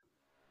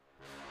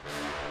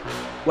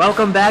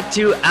Welcome back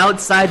to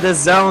Outside the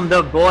Zone.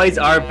 The boys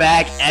are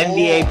back.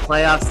 NBA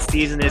playoffs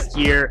season is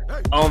here.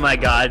 Oh my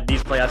God,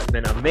 these playoffs have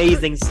been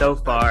amazing so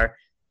far.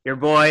 Your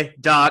boy,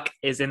 Doc,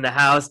 is in the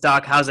house.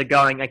 Doc, how's it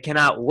going? I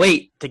cannot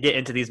wait to get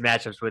into these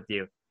matchups with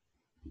you.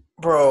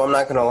 Bro, I'm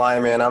not gonna lie,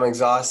 man. I'm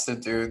exhausted,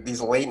 dude.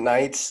 These late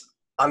nights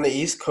on the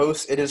East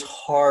Coast, it is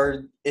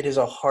hard. It is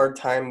a hard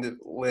time to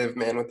live,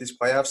 man, with these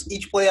playoffs.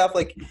 Each playoff,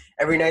 like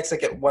every night's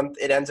like at one.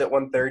 It ends at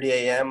 1:30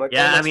 a.m. Like, what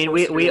Yeah, am I I mean,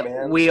 we supposed to do, we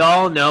man? we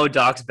all know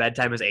Doc's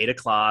bedtime is 8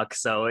 o'clock,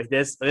 so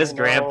this I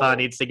grandpa know.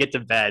 needs to get to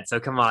bed. So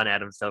come on,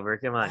 Adam Silver,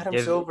 come on, Adam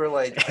give. Silver,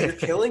 like, you're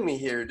killing me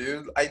here,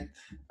 dude.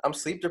 I'm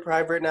sleep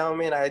deprived right now,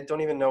 man. I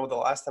don't even know the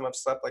last time I've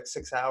slept like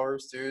 6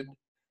 hours, dude.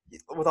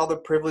 With all the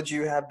privilege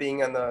you have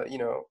being on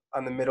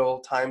the middle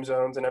time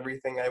zones and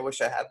everything, I wish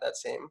I had that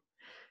same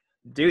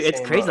Dude, it's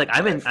same crazy. Like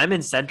I'm in life. I'm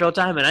in Central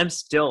Time and I'm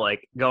still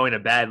like going to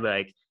bed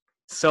like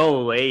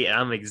so late and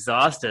I'm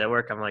exhausted at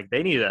work. I'm like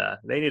they need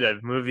to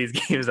move these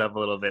games up a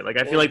little bit. Like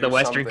I They feel need to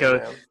like do something,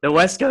 man. The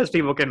West Coast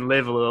people can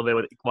live a little bit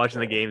with watching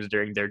the Yeah. games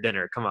during their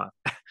dinner. Come on.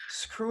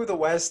 Screw the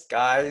West,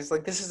 guys.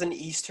 Like, this is an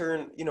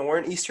Eastern, we're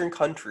an Eastern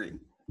country.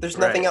 There's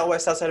nothing Right. out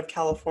West outside of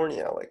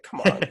California. Like,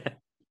 come on.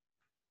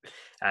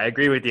 I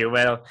agree with you.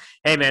 Well,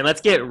 hey man,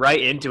 let's get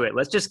right into it.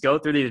 Let's just go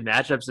through these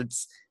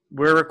matchups.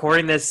 We're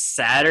recording this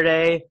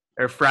Saturday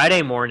or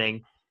Friday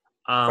morning.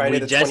 Friday We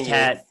the just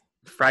had 28th.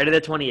 Friday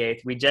the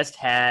 28th. We just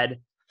had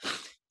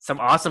some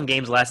awesome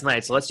games last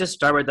night. So let's just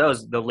start with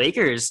those. The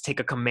Lakers take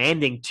a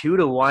commanding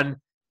 2-1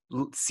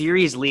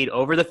 series lead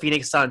over the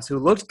Phoenix Suns, who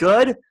looked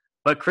good,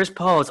 but Chris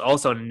Paul has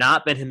also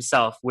not been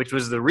himself, which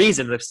was the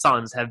reason the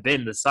Suns have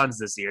been the Suns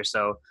this year.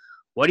 So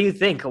what do you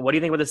think? What do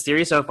you think about the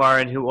series so far,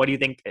 and what do you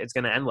think it's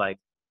going to end like?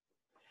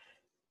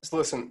 So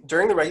listen,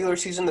 during the regular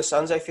season, the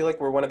Suns, I feel like,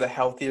 were one of the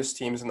healthiest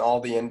teams in all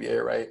the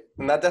NBA, right?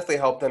 And that definitely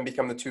helped them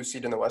become the two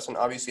seed in the West and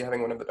obviously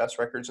having one of the best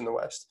records in the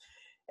West.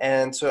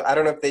 And so I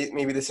don't know if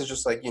maybe this is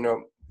just like,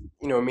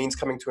 means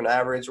coming to an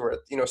average or,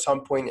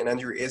 some point an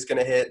injury is going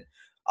to hit.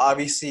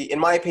 Obviously, in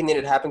my opinion,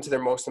 it happened to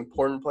their most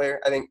important player.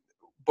 I think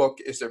Book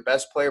is their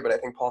best player, but I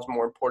think Paul's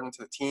more important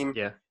to the team.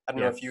 Yeah, I don't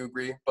know yeah, if you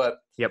agree, but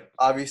yep.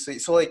 obviously,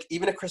 so like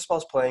even if Chris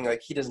Paul's playing,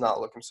 like he does not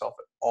look himself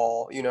at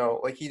all.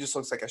 Like he just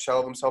looks like a shell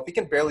of himself. He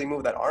can barely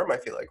move that arm. I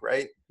feel like,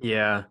 right?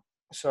 Yeah.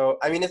 So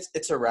I mean,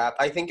 it's a wrap.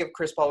 I think if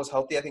Chris Paul was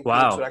healthy, I think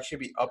Phoenix would Wow. actually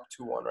be up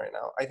 2-1 right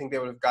now. I think they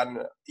would have gotten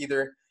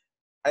either.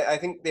 I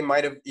think they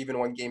might have even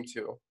won game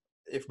two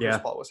if Chris Yeah.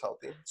 Paul was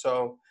healthy.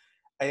 So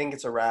I think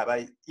it's a wrap.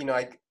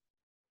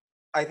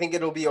 I think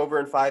it'll be over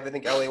in five. I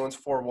think LA wins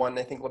 4-1.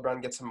 I think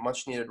LeBron gets some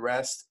much needed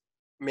rest.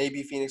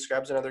 Maybe Phoenix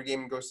grabs another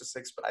game and goes to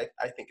six, but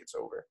I think it's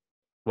over.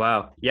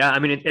 Wow. Yeah. I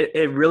mean,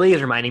 it really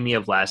is reminding me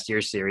of last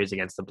year's series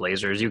against the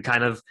Blazers. You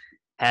kind of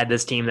had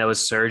this team that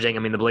was surging. I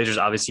mean, the Blazers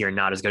obviously are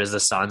not as good as the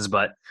Suns,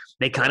 but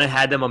they kind Yeah. of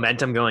had the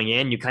momentum going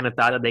in. You kind of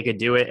thought that they could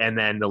do it. And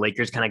then the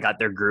Lakers kind of got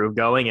their groove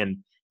going. And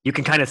you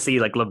can kind of see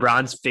like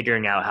LeBron's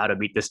figuring out how to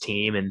beat this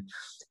team. And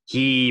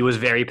he was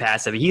very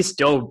passive. He's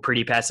still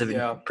pretty passive in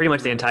Yeah, pretty he much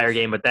the really entire is.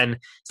 game. But then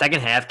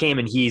second half came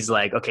and he's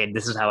like, okay,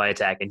 this is how I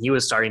attack. And he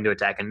was starting to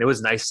attack. And it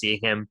was nice seeing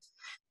him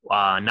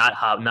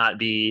not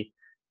be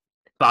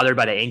bothered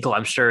by the ankle.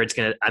 I'm sure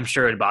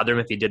it'd bother him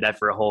if he did that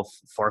for a whole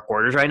 4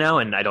 quarters right now.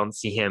 And I don't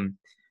see him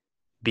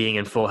being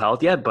in full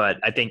health yet. But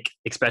I think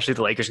especially if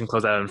the Lakers can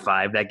close out in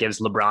five, that gives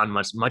LeBron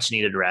much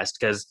needed rest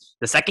because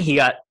the second he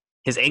got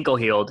his ankle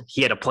healed,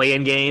 he had a play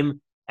in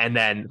game and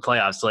then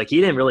playoffs. So like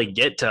he didn't really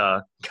get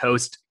to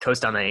coast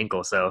on the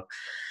ankle. So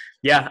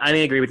yeah, I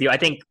agree with you. I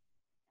think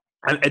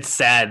it's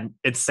sad.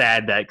 It's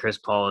sad that Chris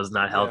Paul is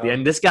not healthy, Yeah.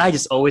 and this guy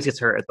just always gets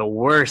hurt at the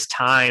worst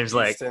times.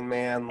 Like, Houston,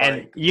 man, and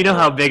like, you know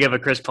how big of a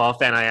Chris Paul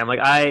fan I am. Like,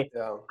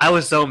 yeah, I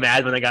was so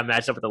mad when they got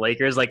matched up with the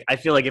Lakers. Like, I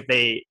feel like if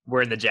they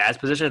were in the Jazz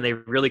position, they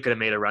really could have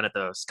made a run at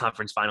those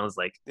conference finals.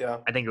 Like, yeah,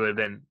 I think it would have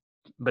been.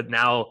 But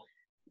now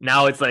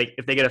it's like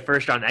if they get a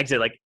first round exit,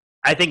 like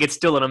I think it's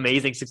still an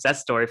amazing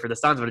success story for the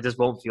Suns, but it just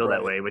won't feel that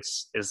right, way, which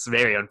is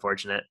very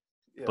unfortunate.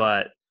 yeah.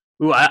 But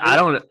ooh, I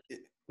Really, don't.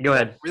 Go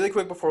yeah, ahead. really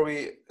quick before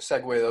we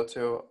segue though,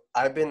 too.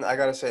 I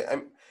gotta say,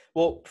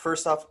 well,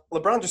 first off,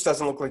 LeBron just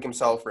doesn't look like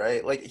himself,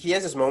 right? Like he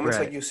has his moments,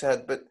 like Right. you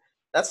said, but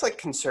that's like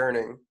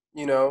concerning,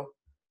 that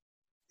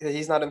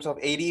he's not himself.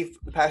 80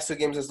 the past two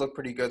games has looked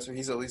pretty good, so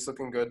he's at least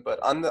looking good. But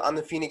on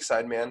the Phoenix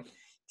side, man,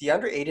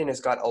 DeAndre Ayton has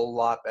got a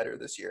lot better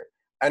this year.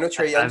 I know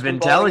Trey I've Young's been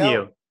been balling telling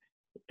out.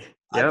 you.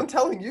 I've been Yep.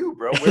 telling you,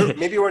 bro.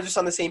 We're just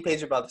on the same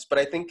page about this, but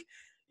I think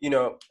in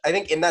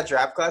that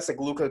draft class, like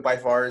Luca by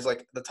far is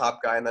like the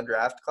top guy in that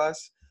draft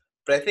class.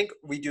 But I think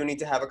we do need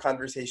to have a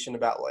conversation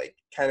about like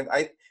kind of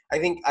I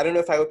think I don't know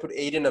if I would put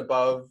Aiden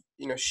above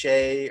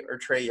Shea or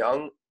Trey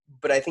Young,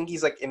 but I think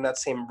he's like in that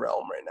same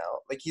realm right now.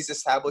 Like he's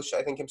established,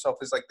 I think himself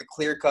as like the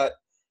clear cut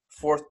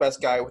fourth best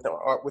guy with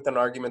an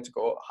argument to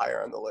go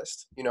higher on the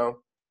list.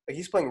 Like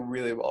he's playing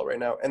really well right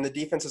now, and the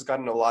defense has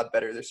gotten a lot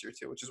better this year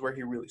too, which is where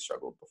he really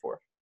struggled before.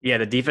 Yeah,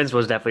 the defense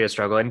was definitely a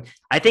struggle. And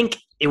I think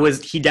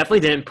he definitely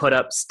didn't put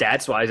up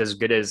stats wise as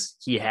good as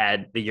he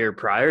had the year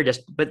prior.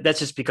 But that's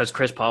just because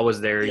Chris Paul was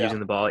there Yeah, using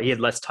the ball. He had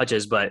less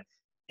touches, but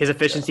his yeah,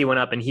 efficiency went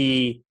up and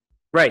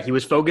Right. He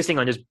was focusing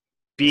on just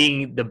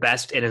being the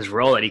best in his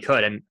role that he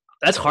could. And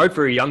that's hard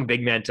for a young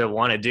big man to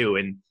want to do.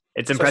 And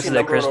it's Especially impressive that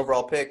number one Chris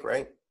overall pick,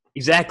 right?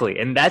 exactly.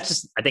 And that's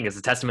just I think it's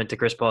a testament to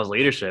Chris Paul's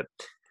leadership.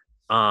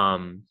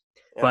 Um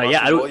Yeah, but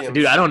yeah, Monty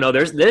dude, I Williams. don't know.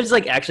 There's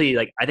like actually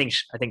like I think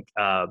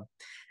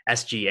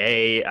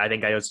SGA, I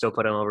think I would still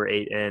put him over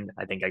Ayton.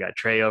 I think I got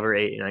Trey over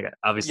Ayton. I got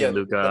obviously Yeah, that's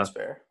Luca.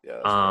 fair. Yeah,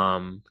 that's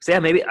fair. So yeah,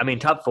 maybe I mean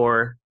top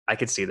four, I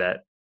could see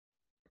that.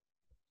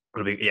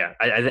 It'll be yeah.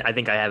 I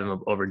think I have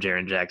him over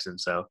Jaren Jackson.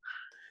 So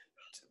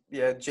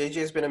Yeah,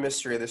 JJ's been a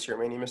mystery this year,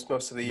 man. He missed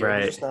most of the year. He's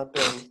right. just not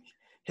been.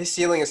 His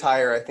ceiling is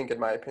higher, I think, in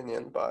my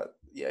opinion. But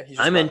yeah, he's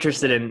just I'm not been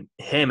interested there. in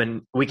him,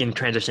 and we can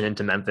transition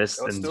into Memphis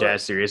Let's and do it,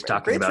 Jazz series man.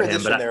 talking Great about him.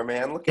 transition But there,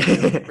 man. Look at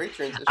you. Great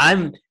transition.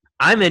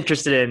 I'm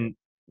interested in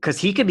because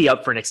he could be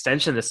up for an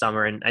extension this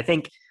summer, and I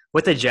think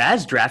with the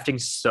Jazz drafting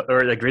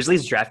or the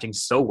Grizzlies drafting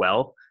so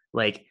well,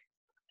 like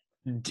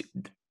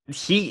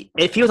he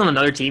if he was on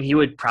another team, he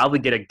would probably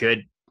get a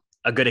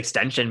good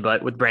extension.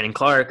 But with Brandon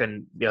Clark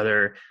and the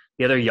other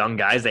young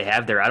guys they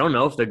have there, I don't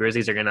know if the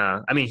Grizzlies are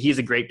gonna. I mean, he's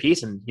a great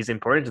piece and he's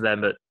important to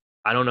them, but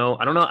I don't know.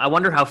 I don't know. I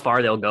wonder how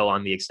far they'll go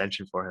on the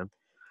extension for him.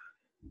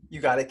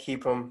 You got to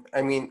keep him.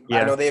 I mean, I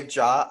Yeah. know they have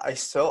Ja. I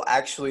still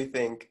actually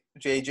think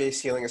JJ's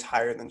ceiling is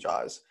higher than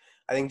Ja's.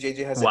 I think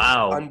JJ has an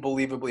Wow.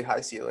 unbelievably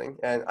high ceiling.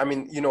 And I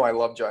mean, I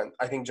love Ja.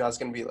 I think Ja's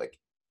going to be like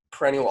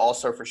perennial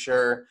all-star for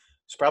sure.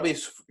 He's probably a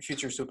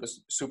future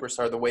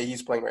superstar the way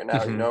he's playing right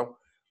Hmm. now.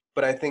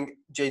 But I think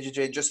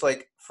JJJ, just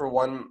like for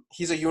one,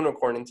 he's a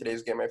unicorn in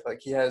today's game. I feel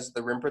like he has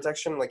the rim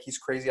protection. Like he's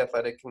crazy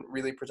athletic, can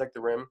really protect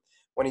the rim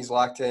when he's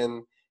locked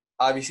in.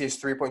 Obviously, his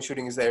three-point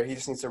shooting is there. He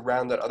just needs to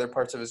round out other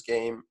parts of his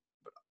game.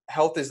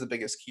 Health is the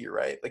biggest key,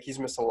 right? Like he's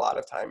missed a lot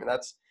of time, and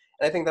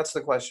I think that's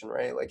the question,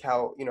 right? Like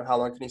how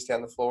long can he stay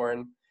on the floor?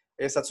 And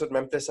I guess that's what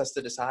Memphis has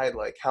to decide.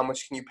 Like how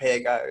much can you pay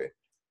a guy,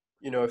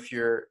 if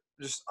you're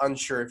just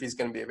unsure if he's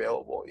going to be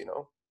available.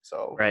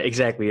 So Right.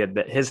 Exactly. Yeah,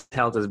 his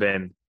health has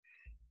been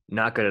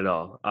not good at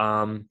all.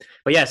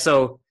 But yeah,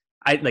 so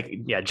I like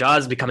yeah,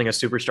 Jaws becoming a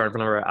superstar in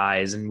front of our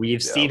eyes, and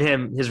we've yeah, seen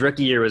him. His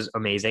rookie year was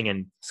amazing, and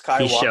he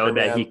Skywalker, showed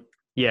that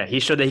man. he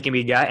showed that he can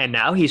be a guy, and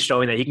now he's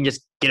showing that he can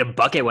just get a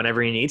bucket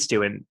whenever he needs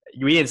to. And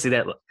we didn't see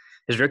that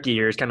his rookie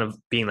year is kind of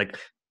being like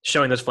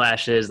showing those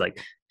flashes, like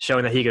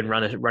showing that he can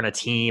run a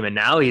team, and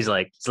now he's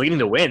leading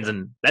the wins,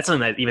 and that's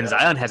something that even Yeah,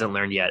 Zion hasn't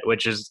learned yet,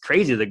 which is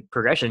crazy. The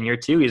progression in year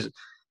two, he's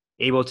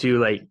able to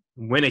like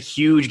win a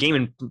huge game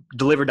and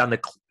deliver down the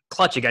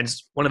clutch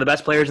against one of the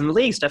best players in the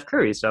league, Steph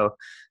Curry. So,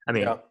 I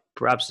mean, yeah.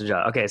 props to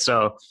Ja. Okay,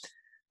 so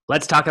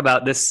let's talk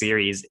about this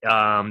series.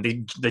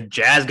 The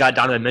Jazz got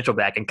Donovan Mitchell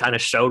back and kind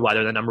of showed why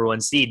they're the number one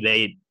seed.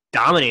 They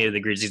dominated the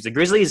Grizzlies. The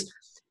Grizzlies,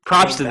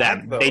 props Came to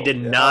back them. They though.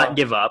 did not Yeah,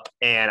 give up,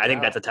 and I think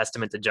yeah. that's a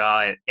testament to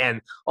Ja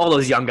and all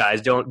those young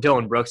guys.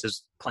 Dylan Brooks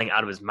is playing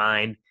out of his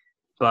mind,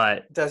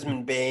 but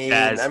Desmond Bain.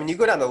 I Jazz, mean, you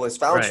go down the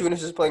list. right,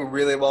 Valanciunas is playing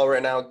really well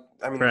right now.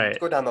 I mean, right.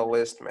 go down the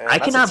list, man. I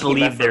That's a cannot team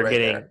believe effort right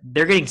there.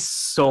 they're getting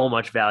so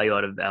much value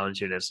out of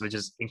Valanciunas, which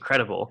is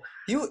incredible.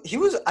 He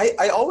was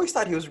I always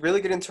thought he was really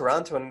good in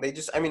Toronto, and they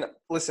just, I mean,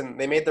 listen,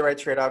 they made the right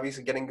trade,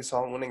 obviously getting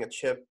Gasol and winning a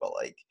chip, but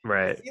like I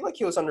Right. feel like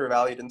he was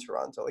undervalued in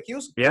Toronto. Like he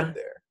was good Yeah.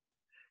 there.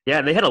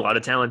 Yeah. They had a lot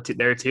of talent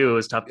there too. It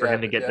was tough for Yeah,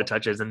 him to get the yeah,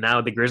 touches. And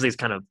now the Grizzlies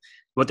kind of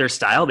with their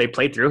style, they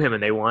played through him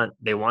and they want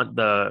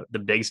the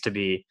bigs to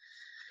be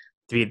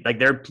like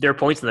their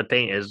points in the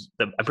paint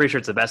I'm pretty sure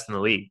it's the best in the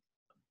league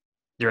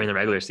during the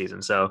regular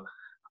season. So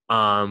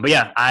but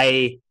yeah,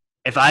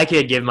 if I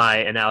could give my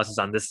analysis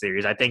on this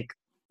series, I think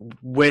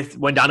with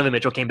when Donovan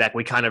Mitchell came back,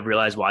 we kind of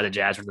realized why the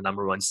Jazz were the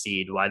number one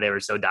seed, why they were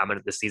so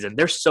dominant this season.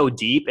 They're so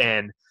deep,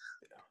 and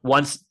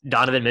once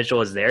Donovan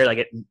Mitchell is there, like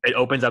it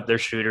opens up their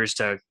shooters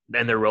to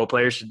and their role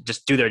players to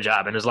just do their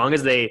job. And as long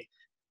as they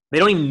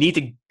don't even need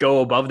to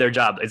go above their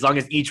job, as long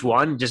as each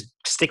one just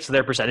sticks to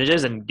their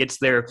percentages and gets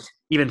their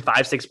even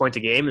 5-6 points a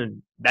game,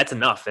 and that's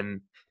enough.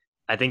 And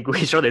I think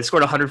we showed they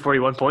scored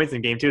 141 points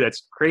in game two.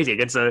 That's crazy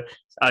against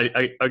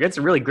against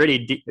a really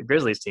gritty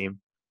Grizzlies team.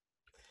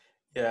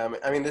 yeah.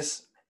 I mean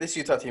this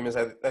Utah team is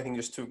I think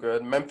just too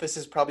good. Memphis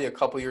is probably a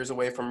couple years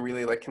away from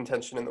really like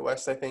contention in the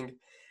West. I think.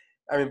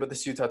 I mean, but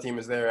this Utah team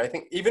is there. I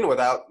think even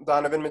without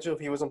Donovan Mitchell, if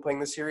he wasn't playing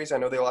this series, I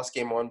know they lost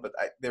game one, but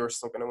they were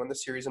still going to win the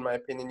series, in my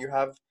opinion. You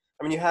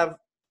have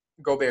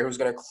Gobert, who's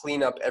going to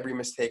clean up every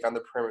mistake on the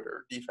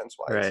perimeter, defense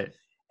wise, Right.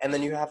 and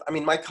then you have, I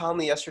mean, Mike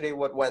Conley yesterday,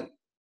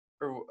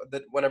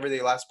 whenever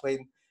they last played,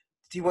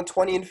 he won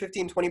 20 and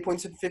 15, 20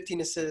 points and 15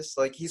 assists.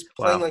 Like he's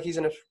playing Wow. like he's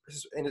in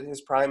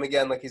his prime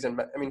again, like he's in.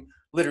 I mean,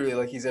 literally,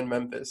 like he's in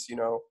Memphis.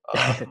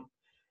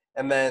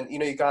 And then,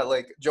 you got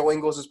like Joe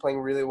Ingles is playing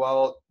really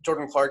well.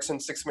 Jordan Clarkson,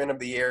 sixth man of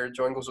the year.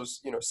 Joe Ingles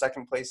was,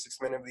 second place,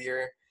 sixth man of the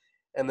year.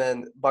 And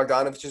then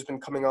Bogdanovich has been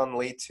coming on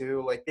late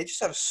too. Like they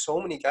just have so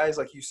many guys,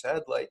 like you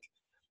said. Like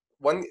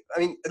I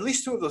mean, at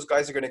least two of those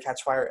guys are going to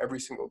catch fire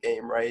every single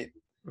game, right?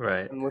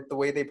 Right. And with the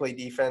way they play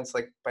defense,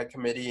 like by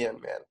committee,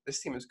 and man, this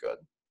team is good.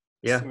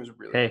 This Yeah. team is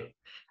really good. Hey,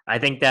 I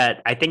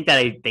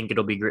think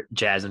it'll be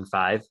Jazz in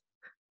five.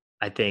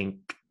 I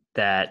think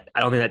that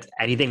I don't think that's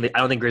anything that I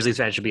don't think Grizzlies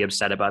fans should be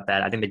upset about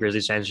that. I think the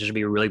Grizzlies fans should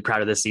be really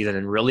proud of this season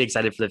and really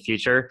excited for the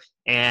future.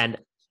 And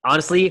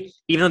honestly,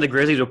 even though the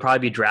Grizzlies will probably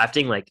be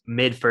drafting like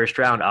mid first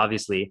round,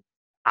 obviously,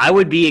 I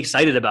would be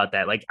excited about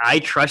that. Like I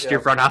trust your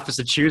Yeah. front office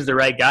to choose the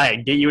right guy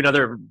and get you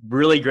another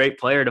really great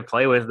player to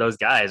play with those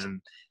guys.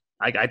 And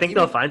I think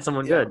they'll Even find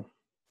someone yeah. good.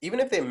 Even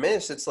if they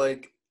miss, it's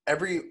like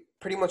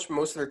pretty much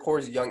most of their core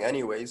is young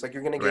anyways. Like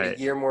you're gonna get a Right.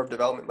 year more of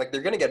development. Like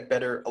they're gonna get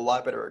better, a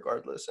lot better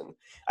regardless. And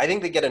I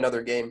think they get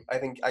another game. I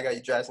think I got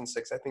you Jazz in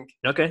 6.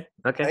 Okay.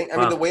 Okay. I mean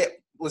Wow. the way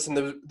listen,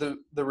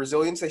 the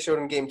resilience they showed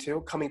in game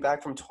 2, coming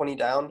back from 20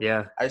 down,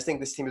 Yeah. I just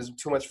think this team is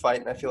too much fight,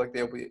 and I feel like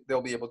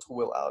they'll be able to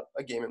will out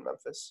a game in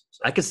Memphis.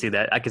 So I could see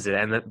that. I could see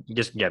that. And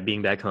just yeah,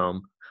 being back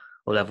home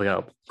will definitely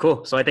help.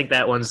 Cool. So I think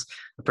that one's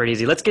pretty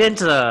easy. Let's get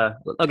into the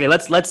okay,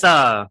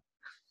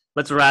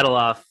 let's rattle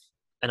off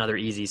another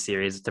easy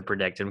series to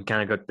predict and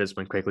kind of go through this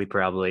one quickly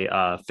probably.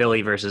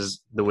 Philly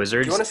versus the do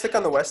Wizards. you want to stick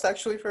on the West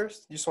actually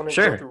first? You just want to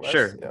Sure, go through West?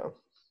 sure.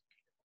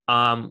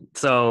 Yeah.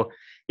 So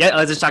yeah,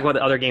 let's just talk about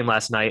the other game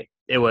last night.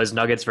 It was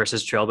Nuggets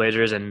versus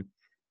Trailblazers, and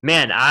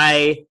man,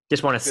 I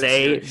just want to Good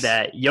say series.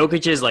 that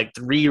Jokic's like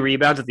 3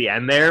 rebounds at the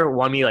end there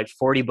won me like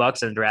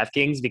 $40 in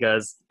DraftKings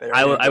because There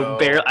I you I go.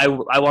 barely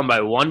I won by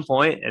 1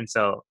 point, and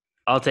so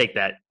I'll take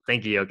that.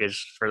 Thank you, Jokic,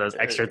 for those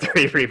There extra you go.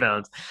 3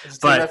 rebounds. It's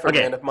team But effort,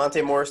 okay, man. If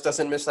Monte Morris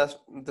doesn't miss that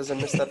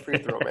free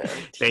throw, man.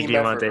 thank Team you,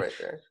 effort Monte. right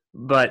there.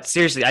 But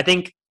seriously, I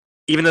think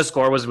even though the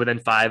score was within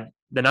 5,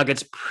 the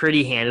Nuggets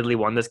pretty handedly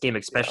won this game,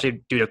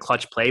 especially due to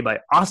clutch play by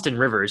Austin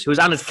Rivers, who was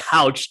on his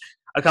couch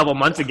a couple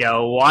months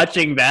ago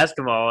watching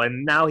basketball,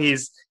 and now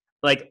he's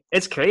like,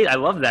 it's great. I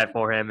love that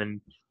for him. And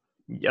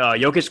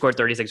Jokic scored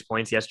 36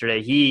 points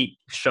yesterday. He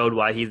showed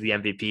why he's the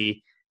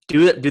MVP.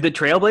 Do the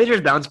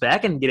Trailblazers bounce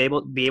back and be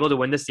able to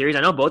win this series?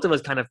 I know both of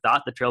us kind of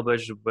thought the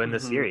Trailblazers would win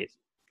this Mhm. series.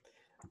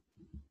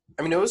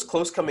 I mean, it was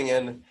close coming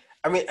in.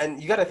 I mean, and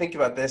you got to think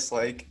about this.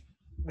 Like,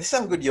 this is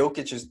how good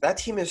Jokic is. That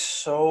team is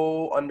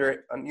so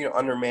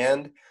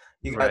undermanned.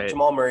 You got Right.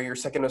 Jamal Murray, your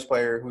second best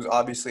player, who's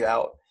obviously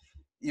out.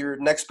 Your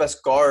next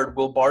best guard,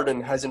 Will Barton,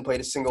 hasn't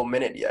played a single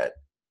minute yet.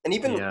 And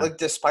even Yeah. like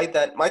despite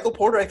that, Michael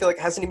Porter, I feel like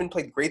hasn't even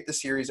played great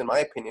this series, in my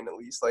opinion, at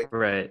least. Like,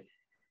 Right.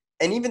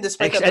 and even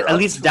despite that, Actually, they're at up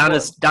least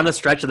 2-1. down the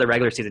stretch of the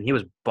regular season, he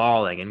was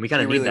balling, and we kind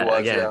He of need really that was,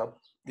 again. yeah.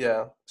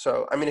 Yeah.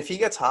 So, I mean, if he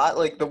gets hot,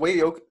 like the way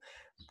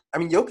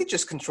Jokic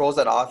just controls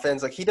that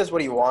offense. Like, he does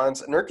what he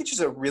wants. Nurkic is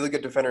a really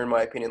good defender, in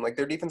my opinion. Like,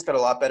 their defense got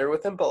a lot better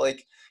with him, but,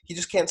 like, he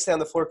just can't stay on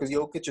the floor because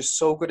Jokic is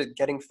so good at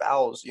getting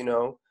fouls,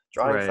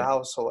 drawing Right.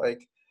 fouls. So,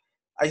 like,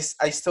 I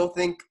still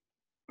think,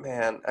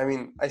 man, I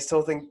mean, I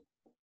still think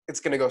it's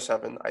going to go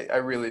 7. I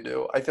really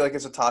do. I feel like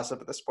it's a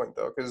toss-up at this point,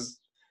 though, because,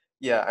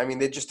 yeah, I mean,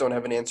 they just don't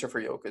have an answer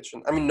for Jokic.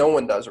 And, I mean, no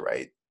one does,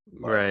 right?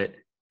 But, Right.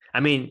 I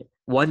mean,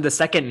 the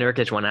second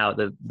Nurkic went out,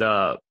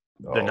 the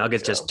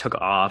Nuggets yeah. just took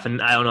off,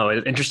 and I don't know,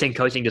 an interesting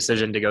coaching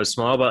decision to go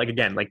small, but like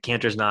again, like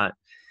Cantor's not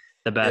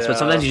the best, but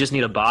sometimes Yeah. you just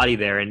need a body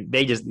there, and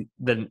they just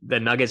the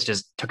Nuggets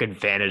just took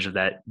advantage of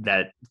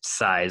that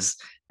size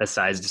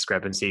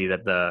discrepancy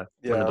that when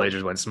the Yeah.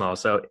 Blazers went small.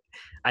 So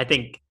I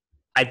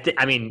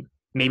mean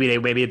maybe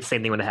the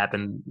same thing would have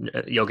happened.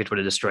 Jokic would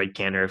have destroyed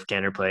Cantor if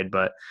Cantor played,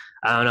 but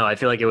I don't know. I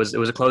feel like it was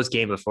a close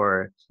game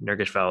before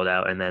Nurkic fouled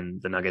out, and then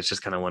the Nuggets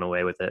just kind of went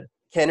away with it.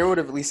 Cantor would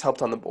have at least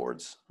helped on the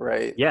boards,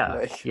 right? Yeah,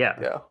 Like, yeah.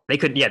 yeah. They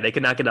could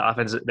not get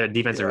the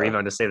defensive Yeah.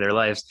 rebound to save their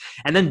lives.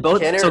 And then both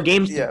Cantor, so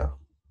yeah.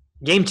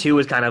 game 2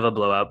 was kind of a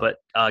blowout, but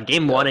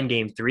game Yeah. 1 and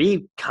game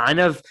 3 kind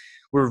of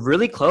were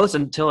really close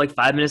until like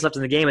 5 minutes left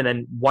in the game, and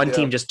then one Yeah.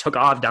 team just took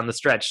off down the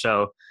stretch.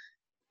 So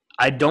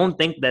I don't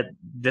think that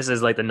this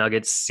is like the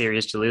Nuggets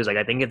series to lose. Like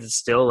I think it's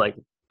still like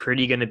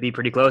going to be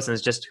pretty close, and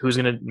it's just who's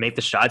going to make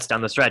the shots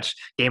down the stretch.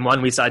 Game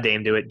 1 we saw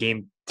Dame do it.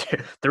 Game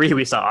 3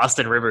 we saw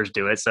Austin Rivers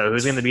do it. So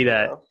who's going to be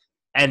that? Yeah.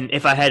 And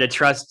if I had to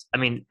trust, I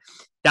mean,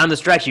 down the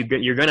stretch,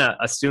 you're gonna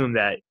assume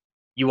that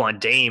you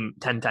want Dame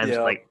 10 times,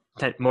 Yeah. like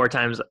 10 more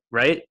times,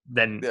 right?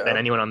 Than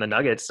anyone on the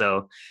Nuggets.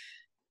 So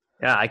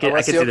yeah, I could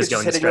Unless see this Jokic is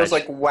going the hitting those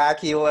stretch. like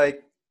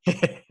wacky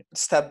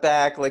step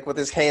back like with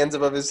his hands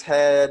above his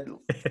head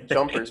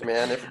jumpers,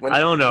 man. I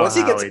don't know. Once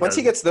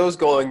he gets those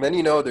going, then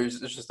it's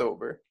just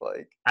over.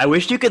 Like I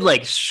wish you could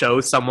like show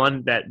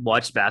someone that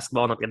watched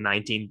basketball in like the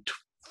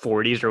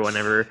 1940s or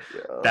whenever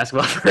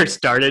basketball first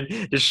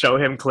started, just show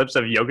him clips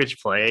of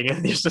Jokic playing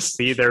and just to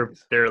see their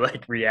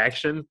like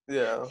reaction.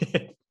 Yeah.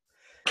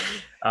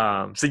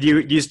 So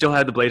do you still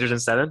have the Blazers in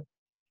 7?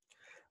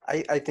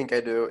 I think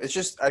I do. It's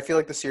just I feel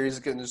like the series is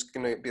just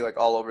gonna be like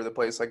all over the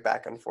place, like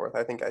back and forth.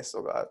 I think I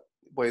still got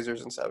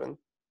Blazers in 7.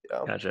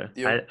 Yeah. Gotcha.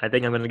 You? I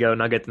think I'm gonna go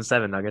Nuggets in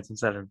 7. Yeah.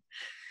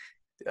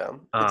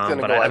 It's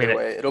gonna go either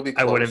way. It'll be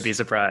close. I wouldn't be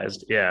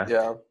surprised. Yeah.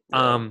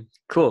 Yeah.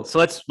 Cool. So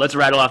let's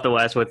rattle off the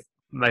West with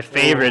my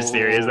favorite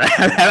series.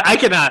 I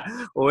cannot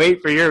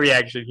wait for your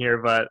reaction here,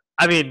 but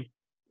I mean,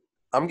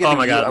 I'm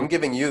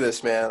giving you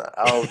this, man.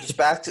 I'll just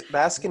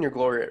bask in your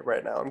glory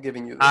right now. I'm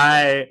giving you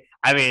this.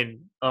 I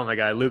mean, oh my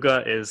God,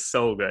 Luka is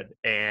so good,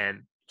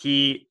 and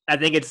I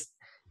think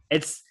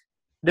it's.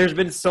 There's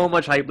been so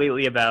much hype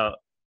lately about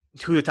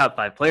who the top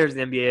 5 players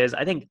in the NBA is.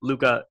 I think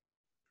Luka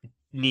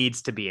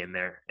needs to be in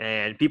there,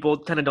 and people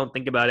kind of don't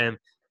think about him.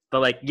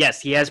 But like,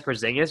 yes, he has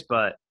Porzingis,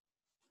 but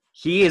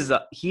he is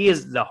the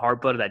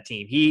heartblood of that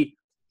team.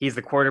 He's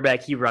the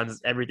quarterback. He runs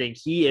everything.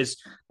 The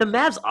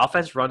Mavs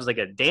offense runs like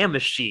a damn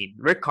machine.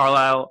 Rick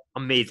Carlisle,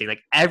 amazing.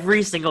 Like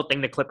every single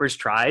thing the Clippers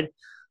tried,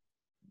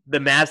 the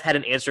Mavs had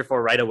an answer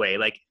for right away.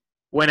 Like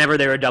whenever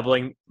they were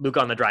doubling Luka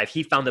on the drive,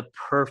 he found the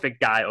perfect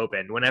guy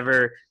open.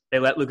 Whenever they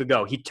let Luka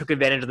go, he took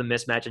advantage of the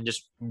mismatch and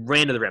just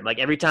ran to the rim. Like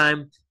every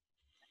time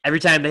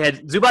they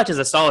had Zubac is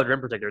a solid rim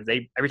protector.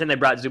 Every time they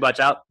brought Zubac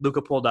out,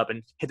 Luka pulled up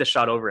and hit the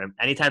shot over him.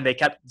 Anytime they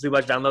kept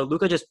Zubac down low,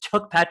 Luka just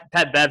took Pat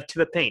Bev to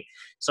the paint.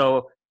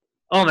 So,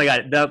 oh my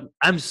God,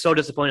 I'm so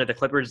disappointed at the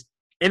Clippers'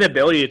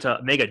 inability to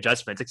make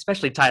adjustments,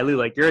 especially Ty Lue.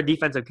 Like you're a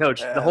defensive coach.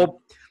 Yeah.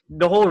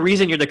 The whole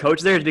reason you're the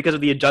coach there is because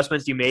of the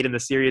adjustments you made in the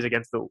series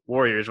against the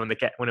Warriors when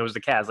it was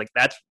the Cavs. Like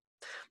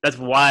that's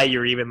why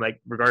you're even like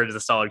regarded as a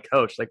solid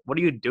coach. Like what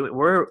are you doing?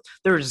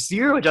 There were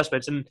zero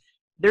adjustments, and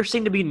there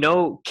seemed to be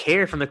no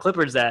care from the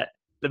Clippers that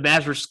the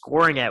Mavs were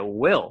scoring at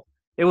will.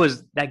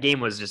 That game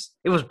was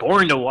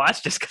boring to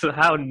watch just because of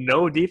how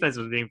no defense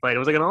was being played. It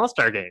was like an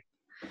all-star game.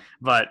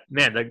 But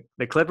man,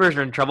 the Clippers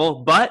are in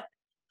trouble. But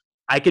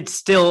I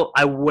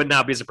would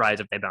not be surprised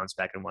if they bounce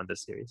back and won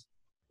this series.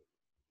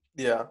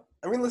 Yeah.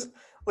 I mean,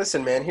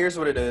 listen, man, here's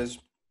what it is.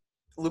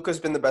 Luka's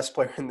been the best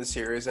player in the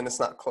series, and it's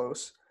not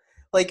close.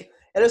 Like,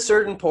 at a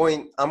certain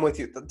point, I'm with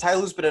you. Ty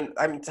Lue's been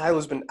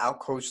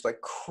outcoached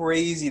like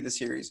crazy this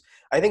series.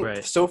 I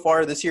think So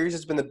far the series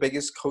has been the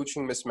biggest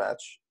coaching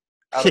mismatch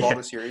out of all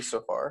the series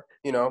so far.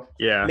 You know,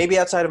 maybe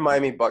outside of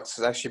Miami Bucks,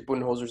 because actually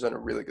Budenholzer's done a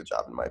really good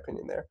job in my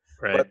opinion there.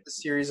 Right. But the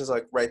series is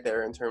like right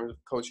there in terms of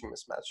coaching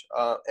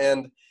mismatch.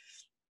 And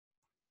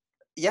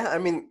yeah, I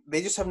mean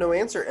they just have no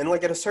answer. And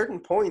like at a certain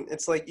point,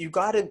 it's like you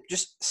got to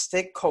just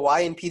stick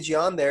Kawhi and PG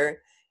on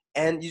there,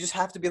 and you just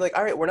have to be like,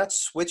 all right, we're not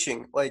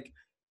switching. Like,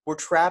 we're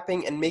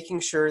trapping and making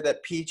sure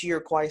that PG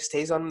or Kawhi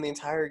stays on him the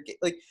entire game.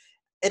 Like,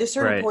 at a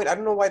certain point, I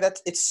don't know why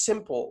it's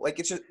simple. Like,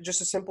 it's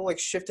just a simple, like,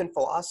 shift in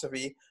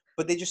philosophy,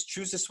 but they just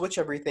choose to switch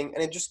everything,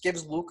 and it just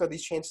gives Luka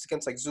these chances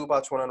against, like,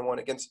 Zubac one-on-one,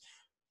 against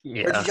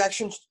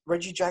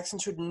Reggie Jackson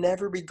should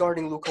never be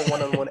guarding Luka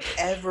one-on-one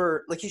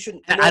ever. Like, he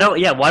shouldn't. Why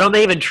don't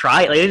they even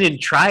try it? Like, they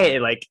didn't try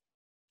it. Like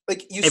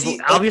you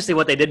see, obviously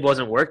what they did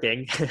wasn't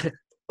working.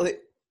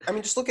 I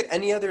mean, just look at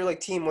any other,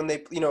 like, team when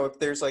they, if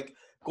there's, like,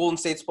 Golden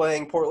State's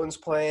playing, Portland's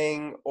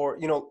playing, or,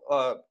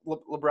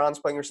 LeBron's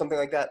playing or something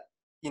like that,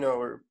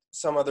 or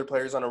some other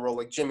players on a roll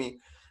like Jimmy.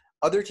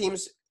 Other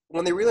teams,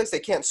 when they realize they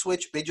can't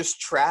switch, they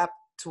just trap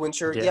to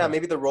ensure,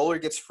 maybe the roller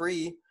gets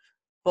free.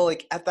 But,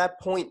 like, at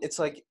that point, it's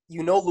like,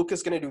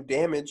 Luka's going to do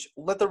damage.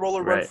 Let the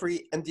roller run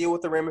free and deal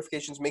with the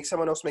ramifications. Make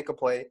someone else make a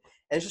play.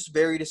 And it's just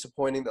very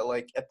disappointing that,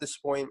 like, at this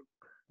point,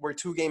 we're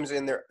 2 games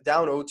in, they're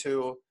down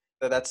 0-2,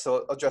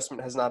 that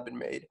adjustment has not been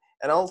made.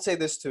 And I'll say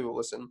this, too.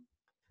 Listen.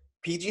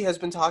 PG has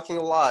been talking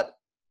a lot,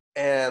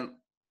 and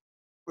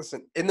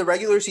listen, in the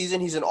regular season,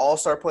 he's an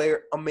all-star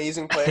player,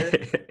 amazing player.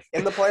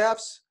 In the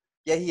playoffs,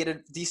 he had a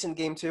decent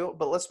game too,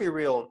 but let's be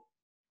real.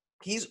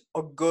 He's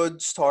a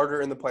good starter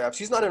in the playoffs.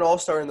 He's not an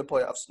all-star in the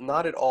playoffs,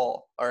 not at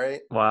all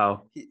right?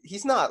 Wow.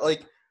 He's not.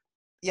 Like,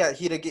 he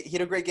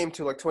had a great game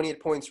too, like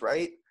 28 points,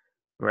 right?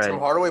 Right. Tim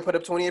Hardaway put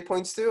up 28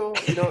 points too.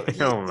 He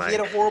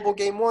had a horrible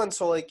game 1,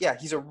 so, like,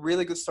 he's a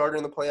really good starter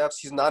in the playoffs.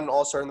 He's not an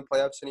all-star in the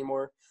playoffs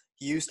anymore.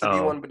 He used to be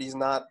one, but he's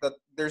not.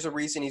 There's a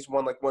reason he's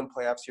won like 1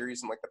 playoff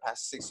series in like the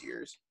past 6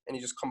 years, and he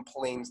just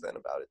complains then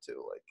about it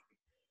too. Like,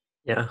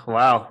 yeah,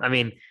 wow. I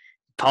mean,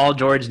 Paul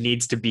George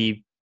needs to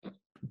be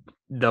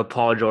the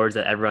Paul George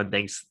that everyone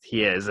thinks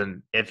he is,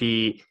 and if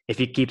he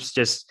keeps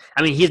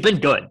he's been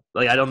good.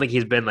 Like, I don't think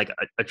he's been like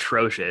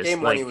atrocious.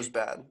 Game 1 he was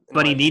bad,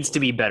 but he needs to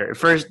be better.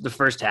 The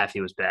first half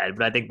he was bad,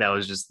 but I think that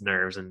was just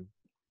nerves and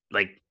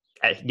like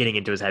getting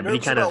into his head. But he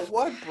kind of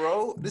what,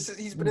 bro?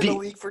 He's been in the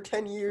league for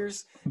 10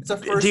 years. It's a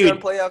first-round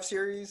playoff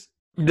series.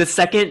 The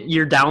second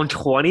you're down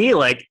 20,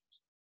 like,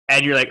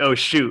 and you're like, oh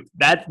shoot,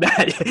 that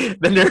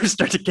the nerves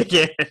start to kick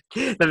in.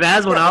 The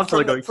Mavs went off to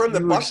like a huge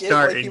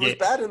start. Like, he was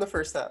bad in the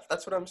first half.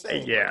 That's what I'm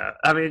saying. Yeah,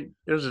 I mean,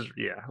 it was just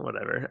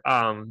whatever.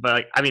 But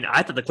like, I mean,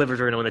 I thought the Clippers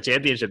were going to win the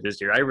championship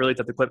this year. I really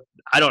thought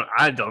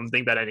I don't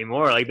think that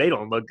anymore. Like, they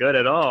don't look good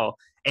at all.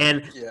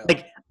 And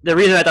like, the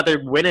reason I thought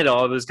they'd win it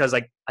all was because,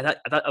 like, I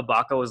thought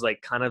Ibaka was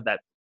like kind of that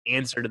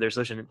answer to their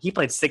solution. He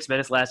played 6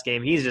 minutes last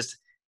game. He's just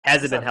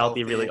hasn't been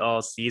healthy really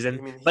all season.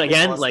 I mean, but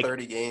again, like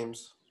 30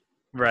 games.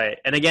 Right.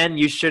 And again,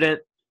 you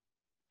shouldn't,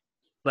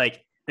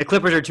 like, the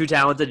Clippers are too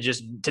talented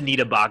just to need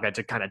Ibaka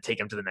to kind of take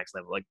them to the next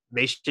level. Like,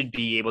 they should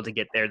be able to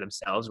get there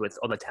themselves with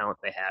all the talent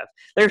they have.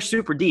 They're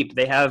super deep.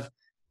 They have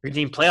your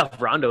team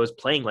playoff Rondo is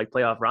playing like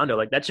playoff Rondo.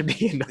 Like, that should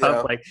be enough.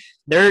 Yeah. Like,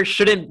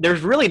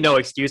 there's really no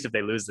excuse if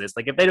they lose this.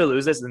 Like, if they don't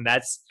lose this, then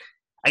that's,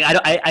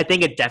 I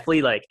think it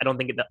definitely, like, I don't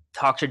think the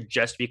talk should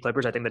just be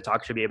Clippers. I think the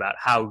talk should be about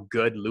how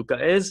good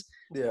Luka is.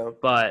 Yeah.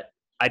 But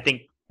I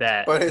think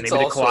that maybe the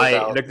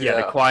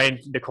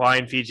Kawhi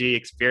and PG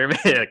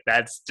experiment, like,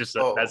 that's just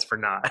that's for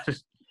naught.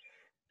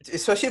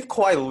 Especially if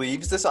Kawhi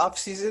leaves this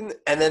offseason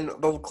and then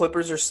the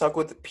Clippers are stuck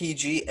with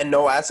PG and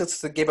no assets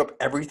to give up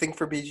everything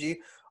for PG.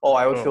 Oh,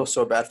 I would Oh, feel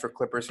so bad for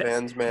Clippers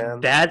fans, man.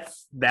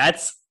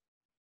 that's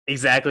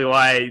exactly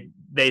why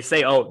they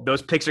say, oh,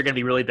 those picks are going to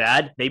be really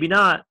bad. Maybe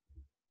not.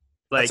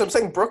 That's what Like, I'm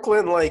saying.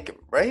 Brooklyn, like,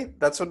 right?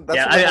 That's yeah, what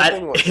the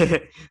whole thing was.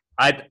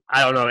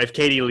 I don't know if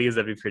KD leaves,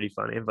 that'd be pretty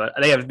funny. But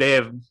they have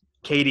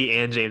KD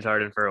and James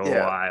Harden for a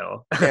Yeah,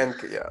 while. and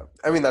yeah,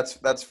 I mean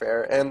that's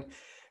fair. And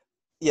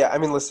yeah, I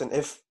mean, listen,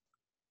 if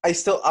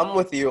I'm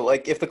with you.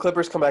 Like, if the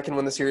Clippers come back and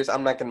win the series,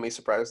 I'm not gonna be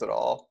surprised at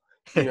all.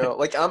 You know,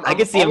 like I I'm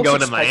could see him almost going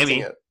to expecting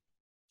Miami. it.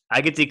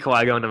 I could see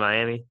Kawhi going to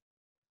Miami.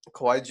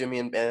 Kawhi, Jimmy,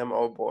 and Bam.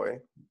 Oh boy.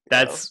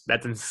 Yeah.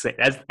 That's insane.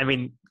 I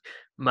mean,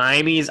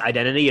 Miami's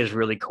identity is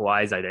really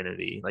Kawhi's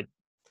identity. Like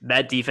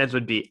that defense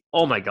would be,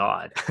 oh my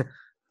god.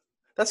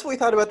 That's what we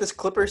thought about this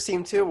Clippers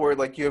team too, where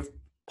like you have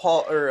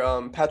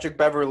Patrick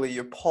Beverly, you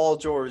have Paul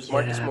George,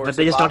 Marcus Yeah, but Morris,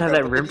 they just don't have Ibaka,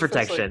 that but the rim defense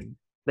like protection.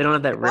 They don't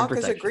have that rim Ibaka's a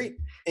protection. great.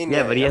 And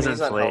Yeah, but he I mean he's hasn't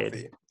not played.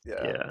 healthy. Yeah,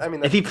 Yeah. I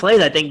mean If he that's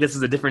plays, I think this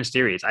is a different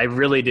series. I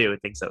really do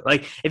think so.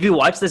 Like if you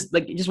watch this,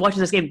 like just watching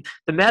this game,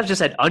 the Mavs just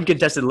had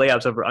uncontested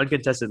layups over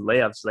uncontested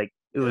layups. Like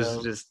it was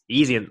yeah, just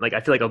easy. And like I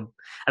feel like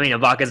I mean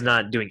Ibaka's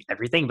not doing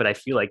everything, but I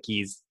feel like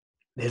his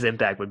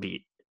impact would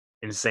be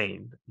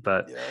insane.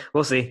 But yeah.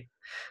 we'll see.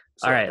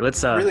 All So right,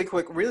 let's really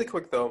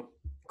quick though,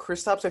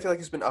 Kristaps I feel like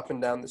has been up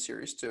and down the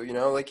series too. You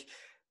know, like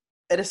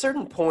at a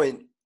certain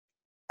point,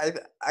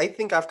 I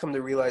think I've come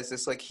to realize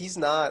this. Like he's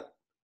not.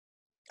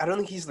 I don't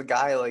think he's the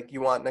guy like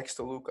you want next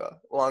to Luca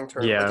long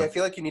term. Like yeah. I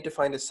feel like you need to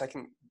find a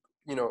second.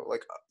 You know,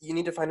 like you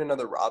need to find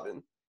another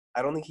Robin.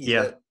 I don't think he's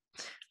Yeah. it.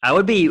 I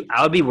would be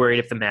worried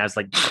if the Mavs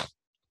like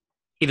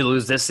either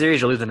lose this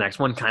series or lose the next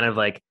one. Kind of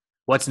like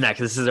what's next?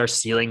 This is our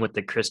ceiling with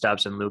the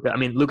Kristaps and Luca. I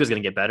mean, Luca's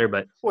gonna get better,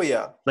 but Well,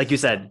 yeah, like you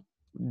said,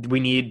 we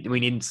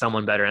need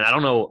someone better. And I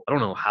don't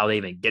know how they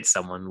even get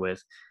someone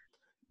with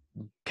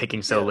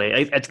picking so yeah.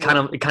 late. Well,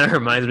 It kind of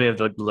reminds me of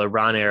the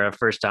LeBron era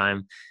first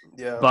time,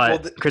 yeah. Well,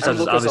 but I Kristaps mean, is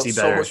Luca's obviously has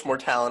so better. much more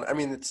talent. I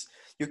mean, it's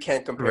you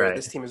can't compare. Right.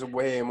 This team is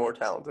way more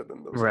talented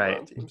than those Right.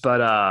 LeBron teams.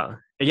 But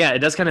yeah, it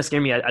does kind of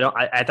scare me.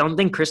 I don't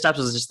think Kristaps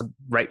is just the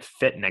right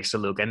fit next to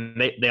Luke. And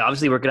they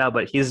obviously work it out,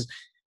 but he's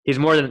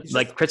more than He's just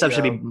like Kristaps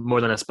should be yeah.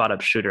 more than a spot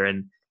up shooter.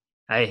 And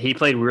he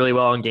played really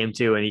well in game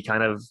 2 and he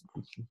kind of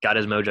got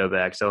his mojo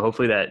back. So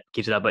hopefully that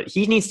keeps it up. But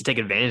he needs to take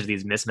advantage of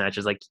these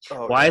mismatches. Like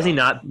Oh why is he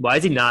yeah.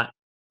 not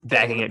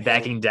Getting in the paint.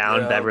 backing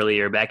down Yeah. Beverly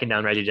or backing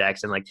down Reggie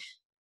Jackson? Like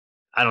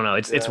I don't know.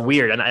 It's Yeah.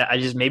 weird. And I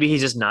just maybe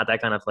he's just not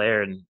that kind of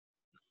player. And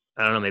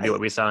I don't know, maybe I what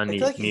we saw in I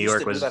feel like he New used York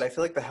to do that. was I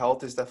feel like the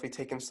health is definitely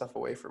taking stuff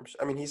away from.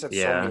 I mean, he's had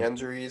so many yeah.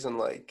 injuries, and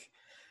like,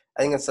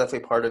 I think that's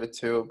definitely part of it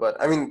too.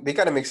 But I mean, they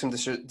got to make some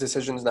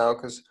decisions now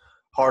because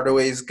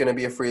Hardaway's gonna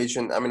be a free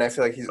agent. I mean, I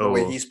feel like the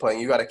way Oh, he's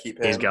playing, you got to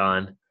keep he's him.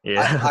 gone. I,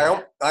 Yeah.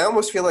 I I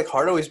almost feel like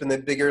Hardaway's been the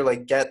bigger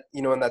like get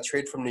in that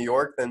trade from New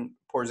York than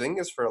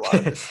Porzingis for a lot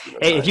of this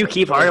Hey, if time. you Like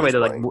keep the way Hardaway, he's though,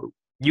 like playing.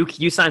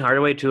 you sign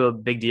Hardaway to a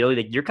big deal,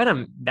 like you're kind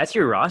of that's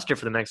your roster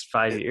for the next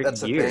That's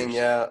the thing, years,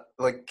 yeah.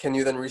 Like, can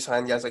you then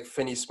resign guys like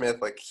Finney Smith?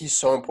 Like, he's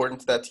so important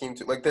to that team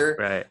too. Like, there are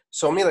right?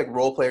 so many like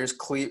role players.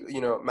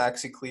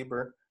 Maxi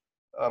Kleber,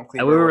 And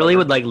Kleber we or really whatever.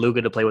 would like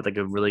Luka to play with like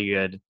a really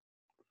good,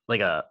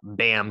 like a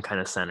Bam kind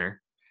of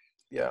center,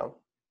 Yeah,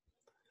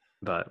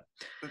 but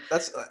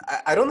that's.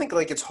 I don't think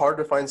like it's hard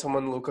to find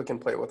someone Luca can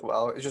play with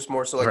well. It's just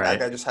more so like that right,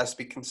 guy just has to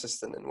be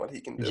consistent in what he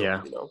can do.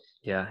 yeah,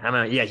 yeah. I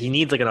mean, yeah, he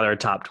needs like another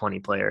top 20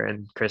 player,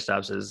 and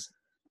Kristaps is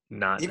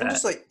not that.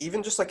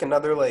 Even just like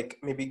another like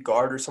maybe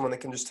guard or someone that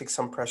can just take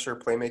some pressure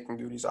playmaking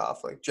duties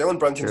off. Like Jalen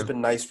Brunson's True.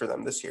 been nice for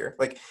them this year.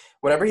 Like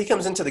whenever he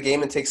comes into the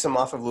game and takes some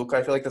off of Luca,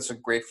 I feel like that's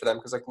great for them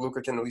because like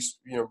Luca can at least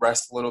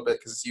rest a little bit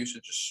because his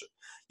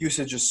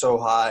usage is so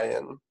high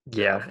and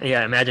Yeah,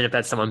 yeah. Imagine if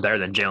that's someone better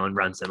than Jalen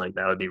Brunson, like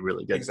that would be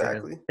really good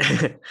exactly. for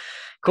him.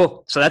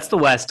 Cool. So that's the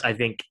West. I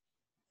think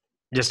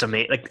just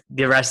like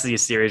the rest of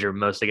these series are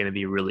mostly going to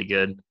be really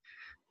good.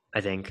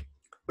 I think.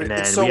 But And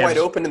it's then so we have wide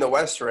open in the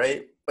West,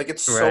 right? Like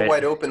it's so right.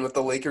 wide open with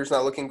the Lakers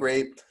not looking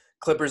great,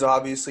 Clippers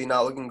obviously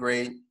not looking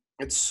great.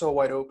 It's so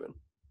wide open.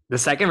 The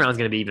second round is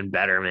going to be even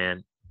better,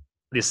 man.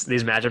 These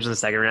matchups in the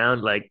second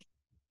round like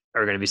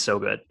are going to be so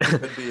good.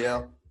 Could be,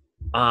 yeah.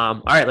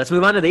 All right, let's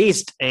move on to the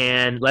East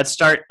and let's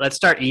start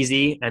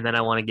easy and then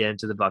I want to get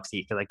into the Bucks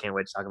Heat because I can't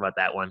wait to talk about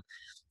that one.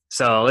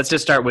 So let's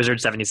just start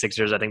Wizards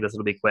 76ers. I think this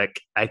will be quick.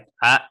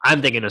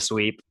 I'm thinking a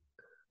sweep.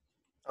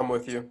 I'm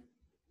with you.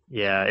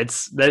 Yeah,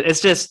 it's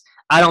just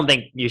I don't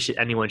think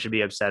anyone should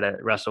be upset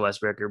at Russell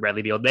Westbrook or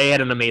Bradley Beal. They had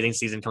an amazing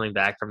season coming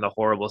back from the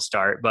horrible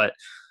start, but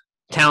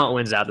talent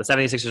wins out. The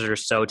 76ers are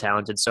so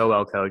talented, so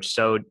well coached,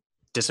 so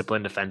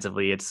disciplined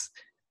defensively.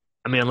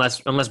 I mean,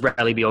 unless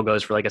Bradley Beal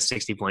goes for like a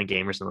 60-point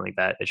game or something like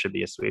that, it should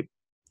be a sweep.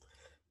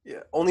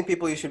 Yeah. Only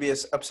people you should be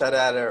as upset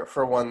at are,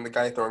 for one, the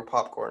guy throwing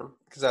popcorn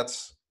because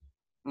that's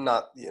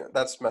not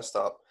that's messed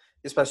up,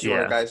 especially when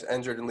a Yeah. guy's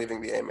injured and leaving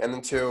the game. And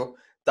then two,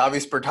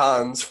 Davis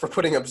Bertans for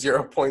putting up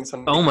 0 points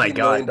on an Oh my $80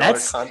 million God,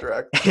 that's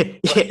contract.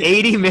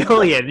 80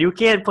 million. You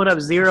can't put up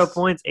 0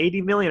 points.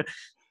 80 million.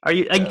 Are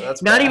you like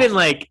that's not bad. even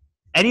like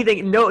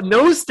anything? No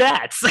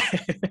stats.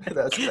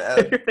 That's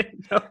bad.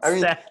 No I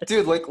mean, stats.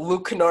 dude, like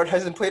Luke Kennard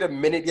hasn't played a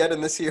minute yet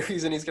in the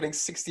series, and he's getting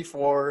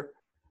 64.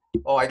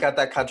 Oh, I got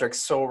that contract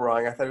so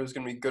wrong. I thought it was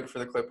going to be good for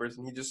the Clippers,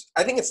 and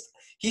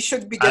he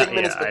should be getting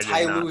minutes, Yeah, but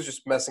Ty Lue is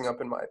just messing up,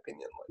 in my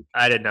opinion. Like,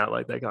 I did not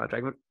like that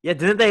contract. But yeah,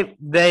 didn't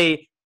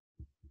they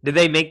did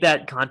they make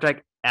that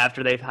contract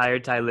after they've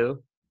hired Ty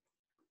Lue?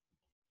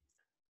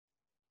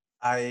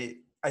 I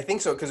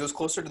think so because it was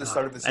closer to the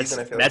start of the season.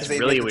 I feel like That's because they made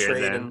really the weird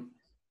trade, then. and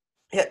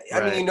yeah,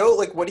 I mean, Right.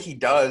 like what he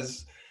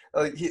does.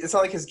 It's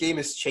not like his game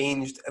has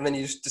changed, and then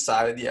he just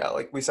decided, yeah,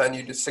 like we signed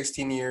you to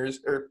 16 years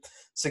or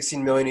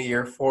 16 million a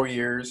year, 4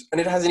 years,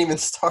 and it hasn't even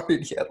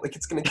started yet. Like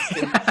it's gonna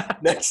kick in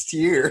next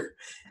year,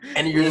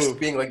 and you're just Ooh,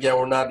 being like, yeah,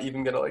 we're not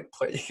even gonna like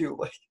play you.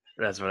 Like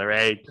that's what.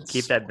 Right. Keep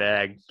it's that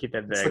bag. Keep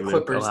that it's the bag,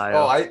 Luke. Clippers.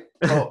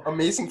 Ohio.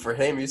 Amazing for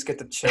him. You just get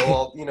to chill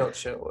all,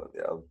 chill.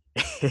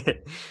 Yeah.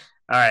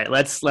 All right,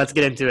 let's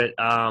get into it.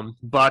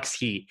 Bucks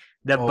Heat.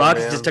 The Oh Bucks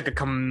just man. took a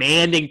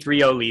commanding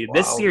 3-0 lead.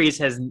 This Wow. series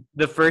has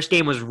the first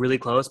game was really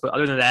close, but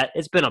other than that,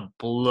 it's been a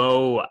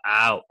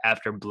blowout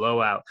after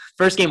blowout.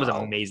 First game was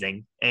Wow.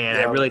 amazing, and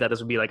I Yeah. really thought this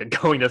would be like a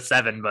going to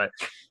 7, but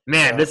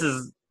man, Yeah. this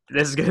is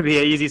going to be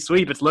an easy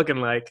sweep. It's looking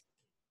like.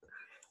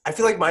 I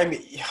feel like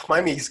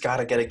Miami's got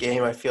to get a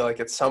game. I feel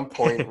like at some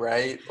point,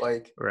 right?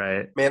 Like,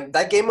 Right. man,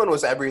 that game one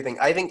was everything.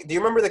 I think. Do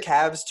you remember the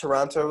Cavs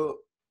Toronto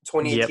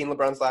Yep. 2018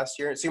 LeBron's last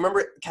year? So you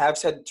remember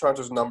Cavs had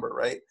Toronto's number,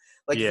 right?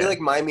 Like, I feel Yeah. like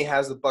Miami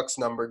has the Bucks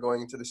number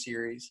going into the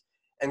series.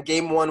 And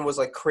game one was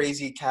like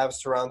crazy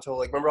Cavs Toronto.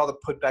 Like, remember all the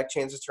putback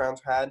chances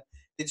Toronto had?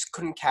 They just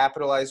couldn't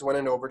capitalize. Went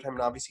into overtime,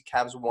 and obviously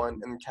Cavs won,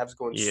 and Cavs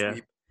go and Yeah.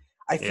 sweep.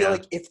 I feel Yeah.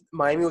 like if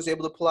Miami was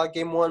able to pull out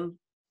game one,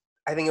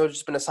 I think it would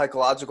just been a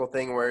psychological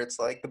thing where it's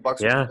like the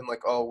Bucks would have Yeah. been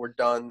like, "Oh, we're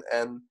done,"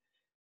 and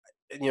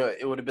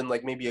it would have been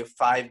like maybe a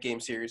 5 game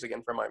series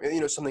again for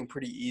Miami. Something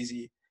pretty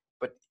easy.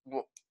 But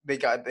they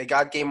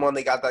got game one,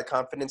 they got that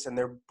confidence, and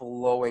they're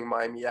blowing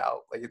Miami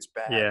out. Like it's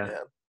bad, Yeah.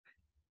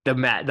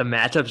 man. The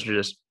matchups are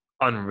just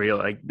unreal.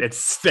 Like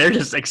they're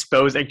just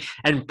exposing.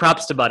 And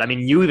props to Bud. I mean,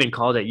 you even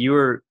called it. You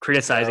were Yeah,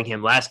 criticizing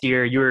him last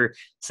year. You were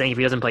saying if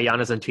he doesn't play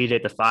Giannis and TJ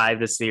at the 5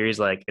 this series,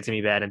 like it's gonna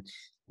be bad. And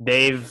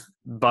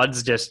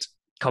Bud's just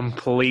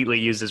completely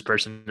used his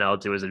personnel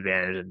to his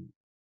advantage, and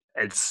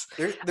it's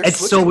they're it's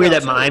so switching weird now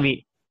that too.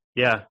 Miami.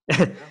 Yeah.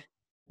 Yeah,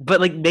 But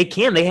like they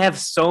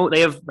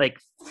have like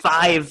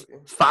exactly.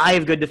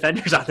 five good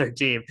defenders on their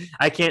team.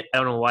 I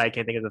don't know why I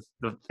can't think of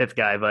the fifth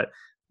guy, but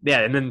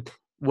yeah. And then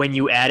when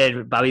you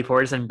added Bobby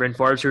Portis and Bryn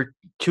Forbes, who are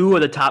two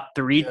of the top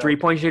three Yeah,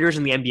 3-point shooters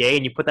in the NBA,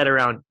 and you put that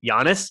around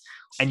Giannis,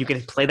 and you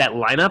can play that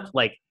lineup,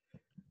 like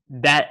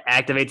that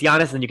activates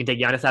Giannis, and you can take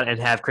Giannis out and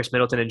have Chris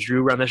Middleton and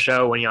Drew run the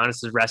show when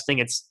Giannis is resting.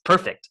 It's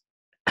perfect.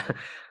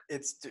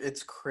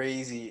 it's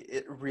crazy.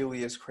 It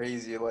really is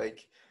crazy.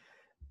 Like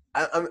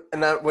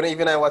when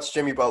even I watch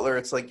Jimmy Butler,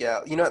 it's like,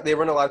 yeah, they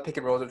run a lot of pick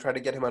and rolls and try to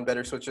get him on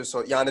better switches.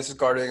 So Giannis is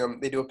guarding him.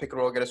 They do a pick and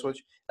roll, get a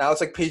switch. Now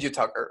it's like PJ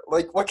Tucker.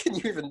 Like, what can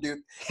you even do?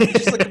 It's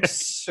just like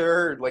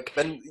absurd. Like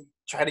then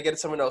try to get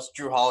someone else.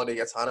 Drew Holiday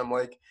gets on him.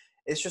 Like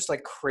it's just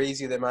like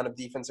crazy the amount of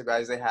defensive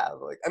guys they have.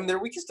 Like I mean, their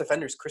weakest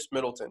defender is Chris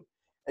Middleton,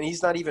 and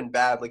he's not even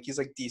bad. Like he's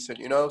like decent,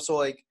 So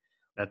like,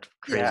 That's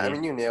yeah, I crazy.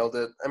 mean, you nailed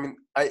it. I mean,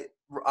 I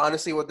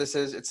honestly, what this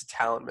is, it's a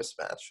talent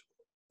mismatch.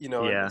 And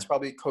Yeah. it's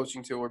probably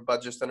coaching too, where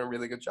Bud just done a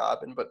really good job.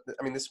 But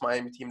I mean, this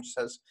Miami team just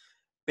has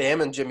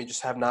Bam and Jimmy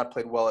just have not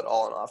played well at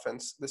all on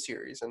offense this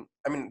series. And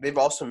I mean, they've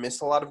also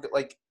missed a lot of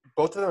like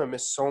both of them have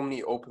missed so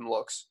many open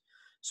looks.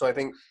 So I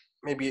think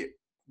maybe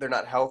they're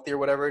not healthy or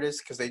whatever it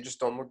is because they just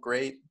don't look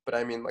great. But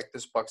I mean, like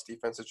this Bucks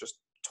defense has just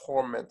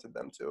tormented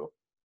them too.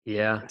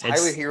 Yeah. And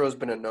Tyler It's Hero's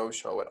been a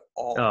no-show at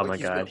all. oh Like my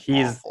he's been god.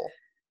 He's awful.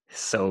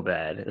 so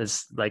bad.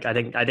 It's like I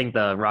think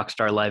the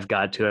rockstar life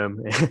got to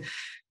him.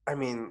 I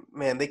mean,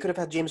 man, they could have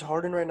had James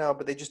Harden right now,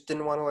 but they just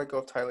didn't want to let go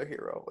of Tyler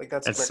Hero. Like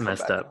that's gonna That's come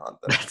messed back and up.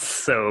 haunt them. That's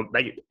so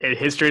like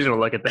history's gonna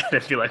look at that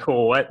and be like,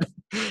 oh, what?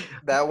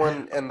 That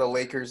one and the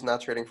Lakers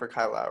not trading for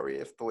Kyle Lowry.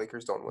 If the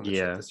Lakers don't win the chip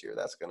Yeah, this year,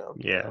 that's gonna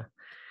yeah.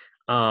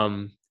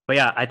 But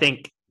yeah, I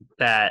think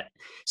that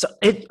so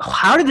it.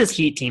 How did this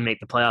Heat team make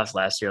the playoffs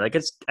last year? Like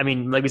I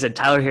mean, like we said,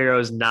 Tyler Hero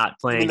is not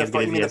You mean playing as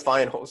good as you he mean the is.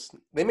 finals?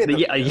 They made But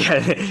the yeah, yeah.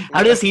 How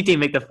did yeah. this Heat team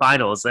make the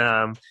finals?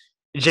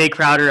 Jay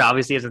Crowder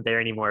obviously isn't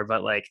there anymore,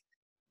 but like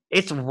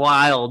it's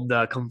wild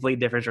the complete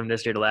difference from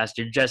this year to last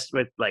year, just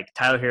with like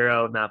Tyler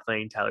Hero not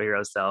playing Tyler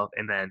Hero's self,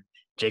 and then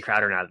Jay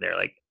Crowder not there.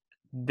 Like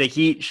the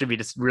Heat should be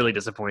just really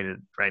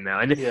disappointed right now,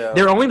 and Yeah,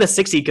 they're only the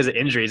 6th seed because of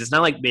injuries. It's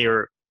not like they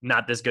were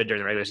not this good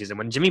during the regular season.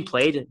 When Jimmy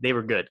played, they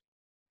were good.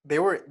 they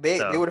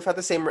So would have had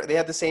the same. They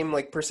had the same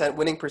like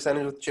winning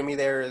percentage with Jimmy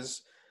there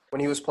as when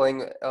he was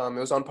playing. It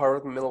was on par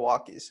with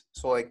Milwaukee's.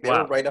 So like they were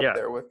wow, right up yeah,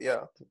 there with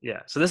yeah.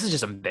 yeah. So this is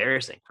just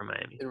embarrassing for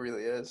Miami. It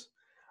really is.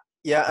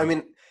 Yeah, I Um,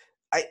 mean,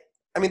 I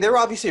I mean they were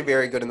obviously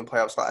very good in the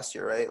playoffs last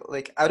year, right?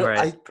 Like I don't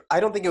right, I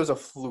don't think it was a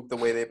fluke the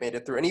way they made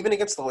it through. And even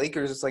against the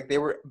Lakers, it's like they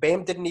were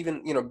Bam didn't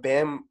even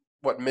Bam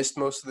missed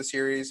most of the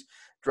series.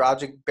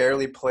 Dragic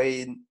barely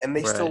played, and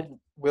they right. still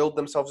willed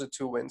themselves to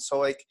 2 wins. So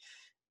like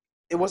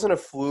it wasn't a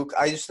fluke.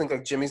 I just think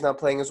like Jimmy's not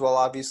playing as well.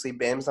 Obviously,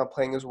 Bam's not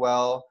playing as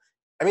well.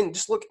 I mean,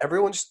 just look,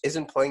 everyone just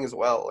isn't playing as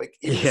well. Like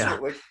even just Yeah,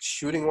 like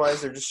shooting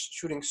wise, they're just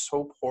shooting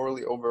so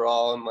poorly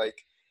overall, and like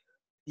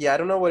Yeah, I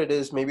don't know what it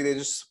is. Maybe they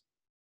just.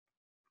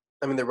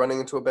 I mean, they're running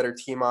into a better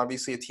team.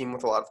 Obviously, a team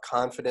with a lot of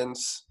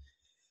confidence.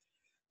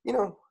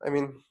 I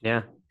mean,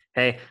 Yeah.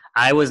 Hey,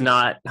 I was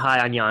not high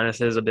on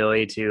Giannis's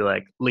ability to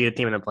like lead a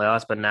team in the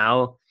playoffs, but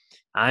now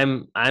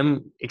I'm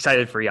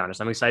excited for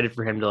Giannis. I'm excited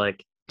for him to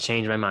like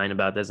change my mind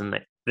about this. And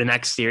the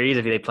next series,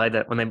 if they play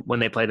that when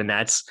they play the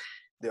Nets,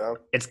 yeah,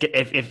 it's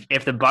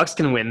if the Bucks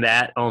can win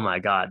that, oh my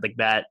god, like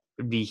that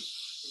would be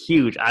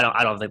huge. I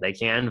don't think they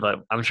can, but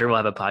I'm sure we'll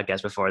have a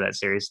podcast before that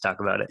series to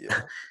talk about it.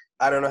 yeah.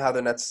 I don't know how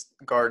the Nets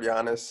guard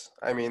Giannis.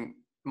 I mean,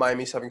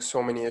 Miami's having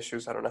so many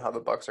issues. I don't know how the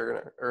Bucks are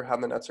gonna or how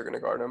the Nets are gonna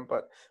guard him.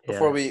 But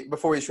before Yeah.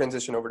 we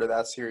transition over to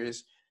that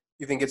series,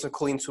 you think it's a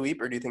clean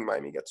sweep or do you think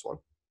Miami gets one?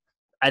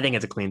 I think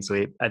it's a clean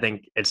sweep. I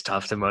think it's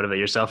tough to motivate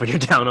yourself when you're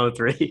down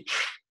 0-3.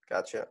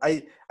 Gotcha.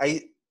 I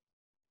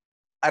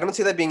don't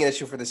see that being an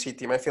issue for the C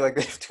team. I feel like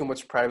they have too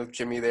much pride with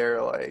Jimmy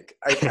there. Like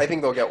I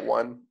think they'll get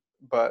one,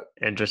 but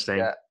Interesting.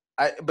 yeah.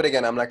 But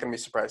again, I'm not gonna be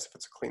surprised if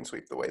it's a clean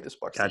sweep the way this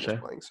Bucks team is Gotcha.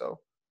 playing. So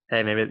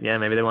Hey, maybe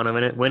they want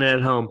to win it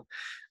at home.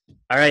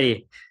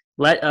 Alrighty,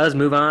 let us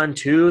move on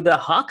to the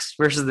Hawks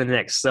versus the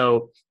Knicks.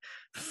 So,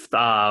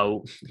 a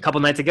couple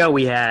nights ago,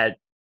 we had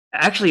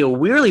actually a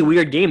really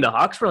weird game. The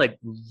Hawks were like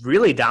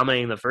really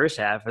dominating the first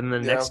half, and the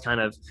yeah, Knicks kind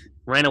of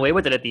ran away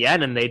with it at the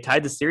end, and they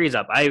tied the series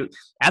up.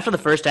 After the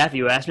first half,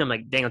 you asked me, I'm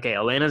like, dang, okay,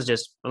 Atlanta's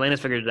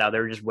figured it out.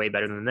 They're just way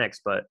better than the Knicks,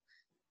 but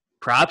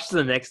props to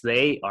the Knicks.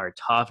 They are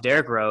tough.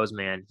 Derrick Rose,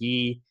 man,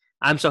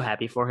 I'm so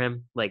happy for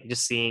him. Like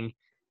just seeing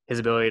his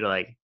ability to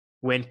like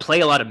play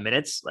a lot of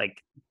minutes, like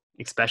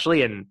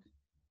especially and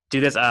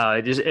do this.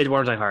 It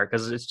warms my heart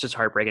because it's just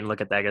heartbreaking to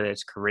look at that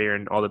guy's career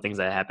and all the things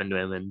that happened to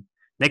him. And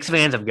Knicks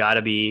fans have got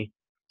to be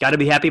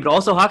happy, but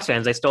also Hawks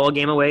fans. They stole a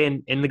game away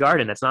in the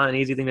Garden. That's not an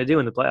easy thing to do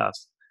in the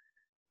playoffs.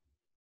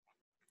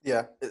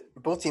 yeah.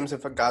 Both teams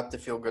have got to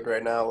feel good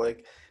right now.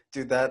 Like,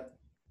 dude, that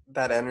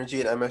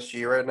energy at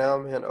MSG right now,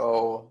 man.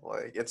 Oh,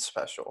 like it's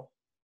special.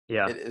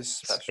 Yeah. It is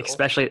special.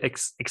 Especially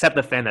except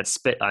the fan that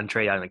spit on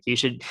Trae Young. Like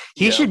he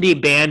Yeah. should be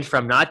banned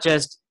from not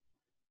just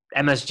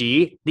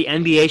MSG. The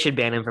NBA should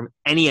ban him from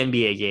any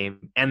NBA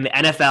game, and the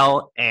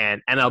NFL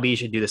and MLB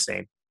should do the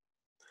same.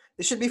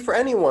 It should be for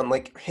anyone,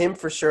 like him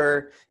for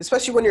sure,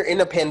 especially when you're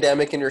in a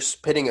pandemic and you're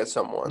spitting at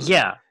someone.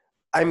 Yeah,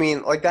 I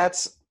mean, like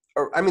that's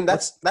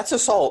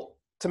assault.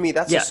 To me,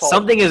 that's yeah. assault.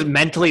 Something is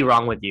mentally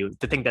wrong with you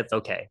to think that's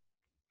okay.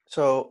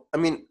 So, I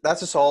mean,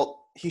 that's assault.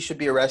 He should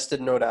be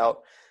arrested, no doubt.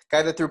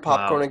 Guy that threw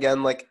popcorn Wow.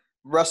 again, like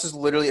Russ has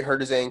literally hurt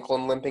his ankle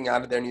and limping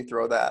out of there, and you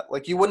throw that.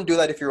 Like you wouldn't do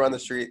that if you were on the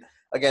street.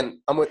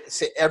 Again, I'm with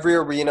say every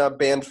arena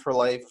banned for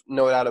life,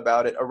 no doubt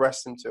about it.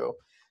 Arrest him too.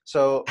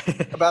 So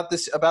about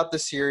this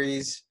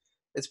series,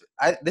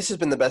 this has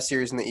been the best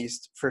series in the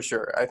East for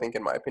sure. I think,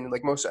 in my opinion,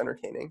 like most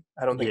entertaining.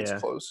 I don't think it's Yeah,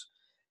 close.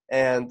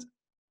 And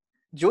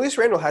Julius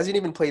Randle hasn't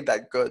even played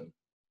that good,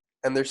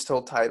 and they're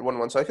still tied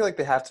 1-1. So I feel like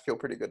they have to feel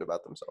pretty good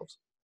about themselves.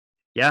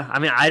 yeah. I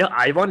mean,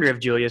 I wonder if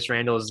Julius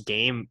Randle's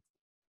game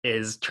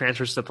is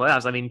transfers to the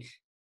playoffs.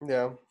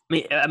 Yeah. I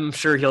mean, I'm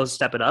sure he'll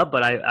step it up,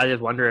 but I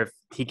just wonder if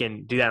he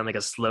can do that in like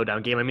a slow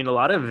down game. I mean, a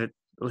lot of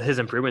his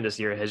improvement this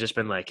year has just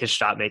been like his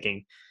shot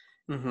making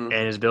Mm-hmm.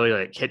 and his ability to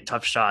like hit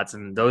tough shots,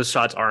 and those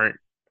shots aren't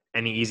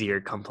any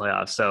easier come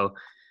playoffs. So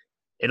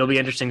it'll be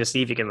interesting to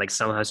see if he can like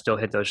somehow still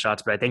hit those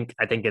shots. But I think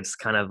it's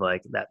kind of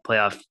like that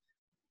playoff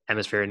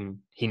hemisphere, and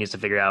he needs to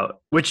figure out.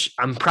 Which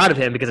I'm proud of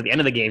him because at the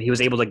end of the game, he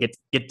was able to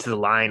get to the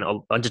line a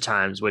bunch of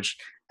times, which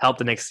helped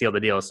the Knicks seal the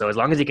deal. So as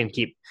long as he can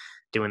keep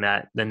doing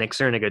that, the Knicks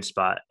are in a good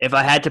spot. If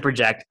I had to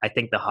project, I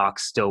think the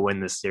Hawks still win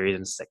this series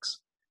in 6.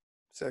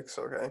 6,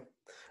 okay.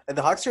 And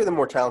the Hawks are the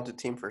more talented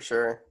team for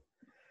sure.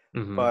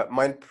 Mm-hmm. But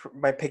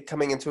my pick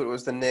coming into it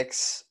was the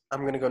Knicks.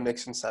 I'm gonna go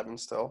Knicks in 7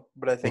 still,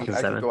 but I Knicks think in I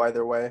could 7. go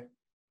either way.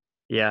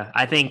 Yeah,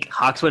 I think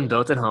Hawks win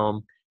both at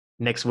home.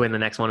 Knicks win the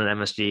next one in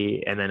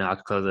MSG, and then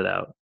Hawks close it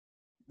out.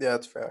 Yeah,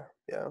 that's fair.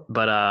 Yeah,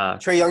 But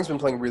Trey Young's been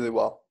playing really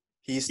well.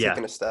 He's yeah,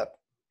 taken a step.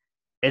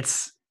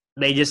 it's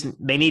they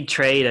need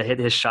Trey to hit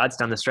his shots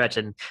down the stretch,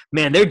 and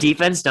man, their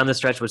defense down the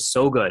stretch was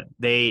so good.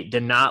 They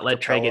did not let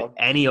Trey get Capella.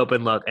 any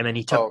open look, and then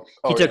he Oh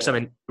took yeah,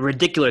 some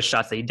ridiculous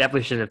shots that he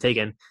definitely shouldn't have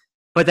taken.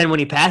 But then when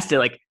he passed it,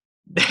 like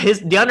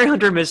his DeAndre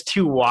Hunter missed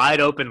 2 wide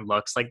open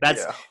looks. Like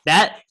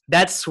yeah,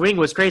 that swing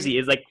was crazy.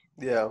 It's like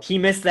yeah, he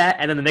missed that,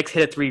 and then the Knicks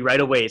hit a 3 right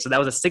away. So that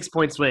was a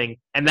 6-point swing,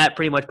 and that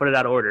pretty much put it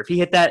out of order. If he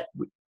hit that,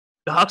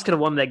 the Hawks could have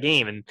won that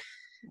game, and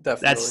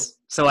definitely. that's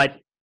so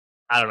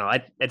I don't know.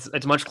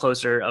 It's much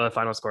closer of a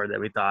final score than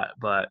we thought,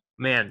 but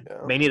man, Yeah,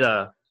 they need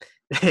a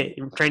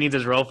Trey needs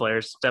his role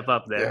players step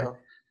up yeah, there.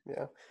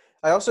 yeah.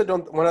 I also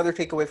don't. One other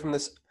takeaway from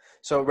this.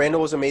 So Randall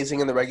was amazing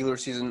in the regular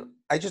season.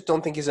 I just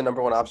don't think he's a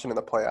number one option in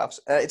the playoffs.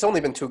 It's only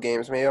been 2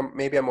 games. Maybe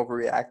I'm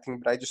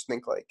overreacting, but I just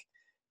think like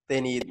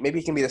they need. Maybe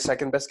he can be the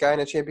second best guy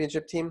in a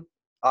championship team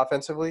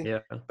offensively, Yeah.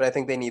 but I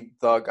think they need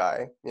the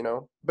guy.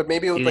 But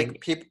maybe Do with you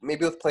like think?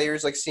 maybe with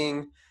players like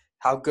seeing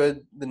how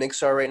good the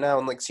Knicks are right now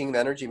and like seeing the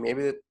energy,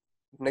 maybe the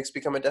Knicks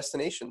become a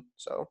destination.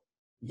 So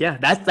Yeah,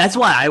 that's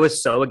why I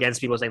was so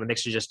against people saying the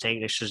Knicks should just tank.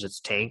 Knicks should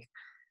just tank yeah,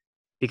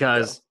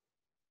 because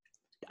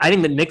I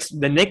think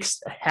the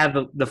Knicks have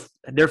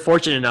they're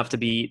fortunate enough to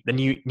be the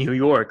New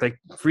York. Like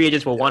free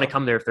agents will want to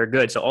come there if they're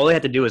good. So all they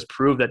have to do is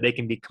prove that they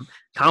can be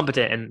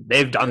competent, and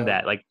they've done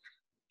that. Like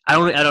I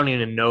don't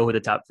even know who the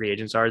top free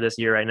agents are this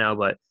year right now,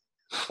 but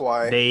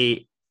Why?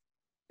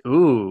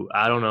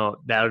 I don't know.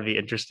 That would be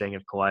interesting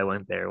if Kawhi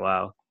went there.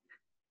 Wow.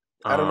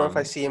 I don't know if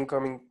I Um, see him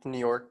coming to New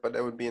York, but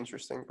that would be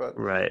interesting. But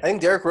right. I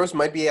think Derrick Rose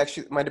might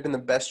have been the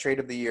best trade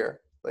of the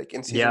year, like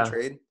in season Yeah.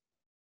 trade.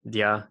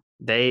 Yeah.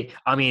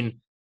 I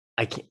mean,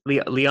 I can't,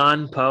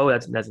 Leon Poe.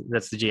 That's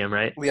the GM,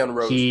 right? Leon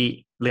Rose,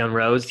 Leon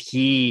Rose.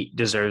 He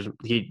deserves.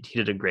 He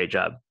did a great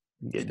job.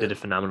 He he did a did.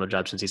 phenomenal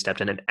job since he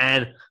stepped in,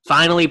 and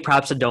finally,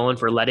 props to Dolan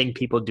for letting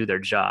people do their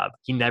job.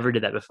 He never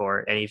did that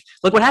before, and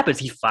look what happens.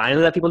 He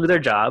finally let people do their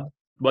job,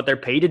 what they're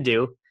paid to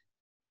do,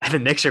 and the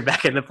Knicks are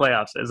back in the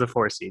playoffs as a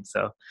 4 seed.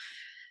 So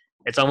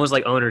it's almost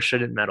like owners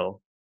shouldn't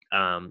meddle.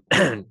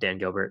 Dan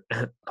Gilbert,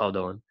 Paul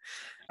Dolan.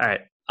 All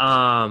right.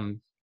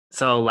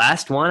 So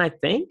last one, I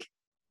think,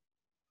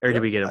 or did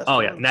Yep, we get him? last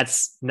Oh yeah, one.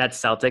 Nets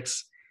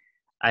Celtics.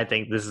 I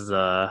think this is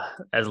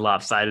as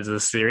lopsided as a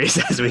series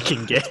as we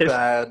can It's get.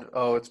 bad.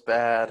 Oh, it's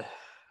bad.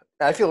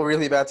 I feel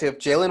really bad too. If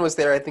Jalen was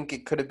there, I think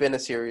it could have been a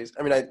series.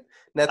 I mean,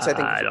 Nets I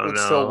think I don't would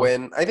still know.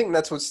 win. I think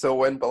Nets would still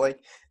win, but like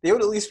they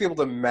would at least be able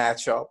to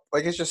match up.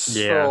 Like it's just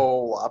Yeah, so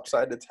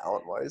lopsided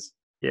talent wise.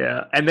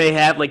 yeah, and they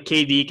have like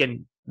KD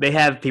can. They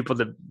have people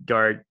to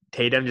guard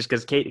Tatum just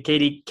because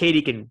KD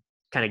can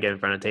kind of get in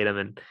front of Tatum,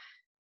 and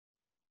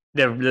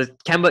the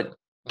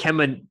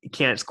Kemba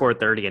can't score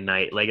 30 a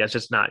night. Like that's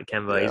just not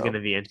Kemba. He's Yeah, going to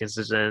be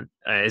inconsistent.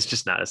 It's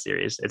just not a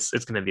series. It's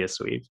going to be a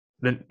sweep.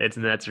 Then the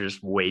Nets are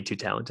just way too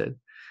talented.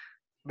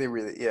 they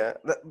really yeah.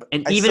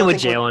 And I even still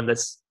with think with Jalen, the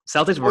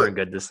Celtics what weren't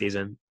good this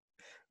season.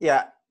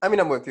 yeah. I mean,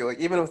 I'm with you. Like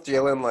even with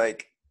Jalen,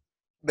 like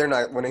they're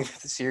not winning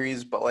the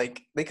series, but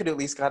like they could at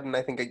least gotten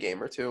I think a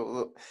game or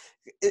two.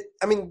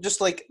 I mean,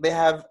 just like they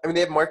have. I mean,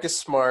 they have Marcus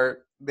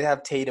Smart. They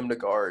have Tatum to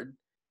guard.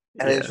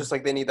 And it's Yeah, just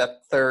like they need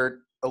that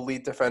third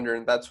elite defender,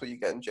 and that's what you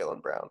get in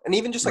Jalen Brown. And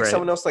even just like right.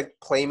 someone else like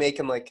play make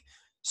and like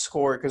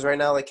score, because right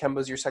now like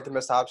Kemba's your second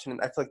best option,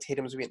 and I feel like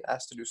Tatum's being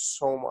asked to do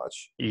so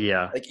much.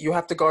 Yeah, Like you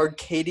have to guard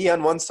KD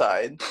on one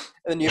side, and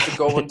then you have to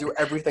go and do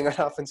everything on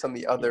offense on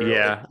the other. Like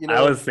yeah.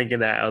 I was thinking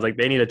that I was like,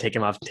 they need to take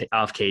him off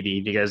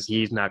KD because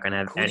he's not going to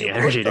have who do any you put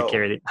energy to though?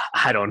 carry.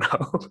 I don't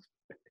know.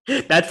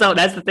 That's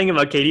the thing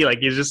about KD. Like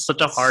he's just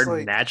such a It's hard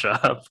like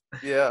matchup.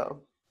 yeah,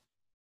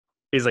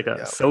 He's like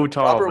yeah. so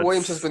tall, Robert but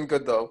Williams has been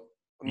good though.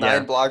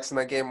 Nine yeah, blocks in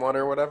that game one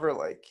or whatever.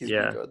 Like he's been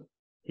yeah. good.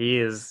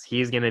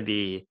 He's gonna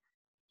be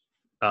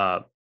uh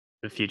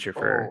the future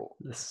for Oh,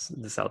 the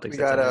Celtics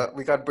at center.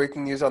 we got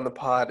breaking news on the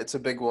pod. It's a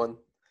big one.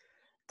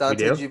 We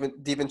Dante do?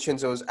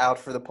 DiVincenzo is out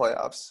for the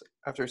playoffs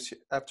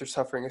after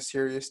suffering a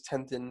serious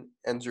tendon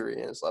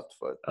injury in his left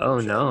foot from Oh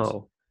shins.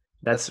 no.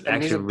 That's I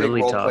mean, he's a actually big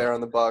really role tough. player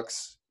on the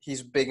Bucks.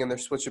 He's big in their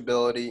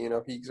switchability. You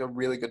know, he's a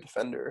really good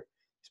defender.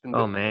 He's been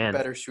Oh a man.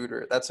 better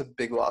shooter. That's a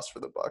big loss for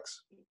the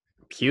Bucks.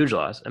 Huge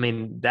loss. I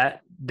mean,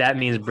 that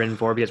means Bryn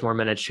Forbes gets more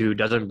minutes who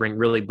doesn't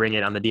bring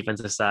it on the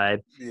defensive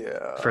side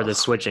for Yeah, the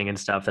switching and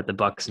stuff that the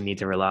Bucks need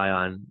to rely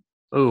on.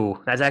 Ooh,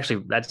 that's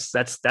actually that's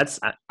going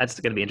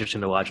to be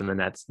interesting to watch in the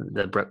Nets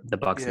the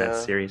Bucks Nets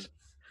yeah. series.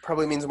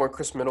 Probably means more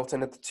Chris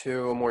Middleton at the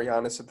 2, more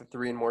Giannis at the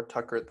 3, and more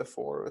Tucker at the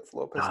 4 with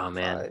Lopez at Oh the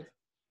man, 5.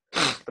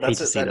 But hate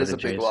to see that those is a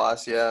big injuries.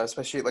 loss, yeah.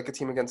 Especially like a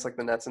team against like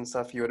the Nets and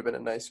stuff. He would have been a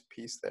nice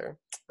piece there.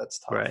 That's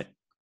tough. Right.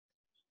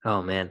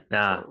 Oh man.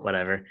 Nah, So,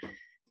 whatever.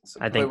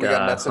 I but think we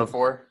got Nets in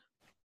 4.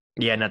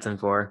 yeah, Nets in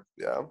 4.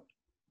 Yeah.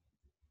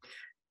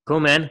 Cool,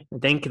 man. I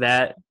think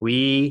that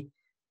we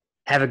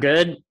have a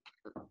good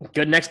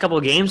next couple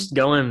of games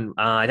going.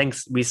 I think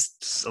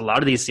a lot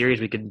of these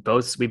series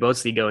we both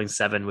see going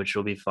 7, which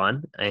will be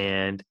fun.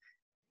 And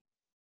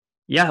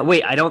yeah,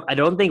 wait, I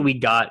don't think we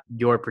got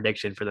your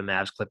prediction for the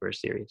Mavs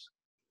Clippers series.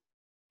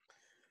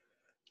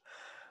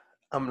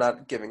 I'm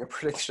not giving a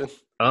prediction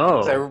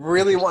because I Oh,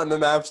 really interesting. want the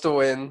Mavs to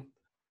win.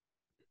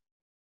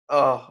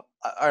 Oh,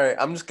 all right.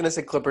 I'm just gonna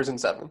say Clippers in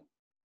 7.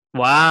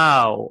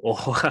 Wow.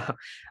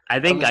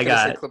 I I'm think just gonna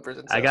say Clippers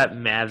in I 7. got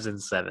Mavs in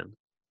 7.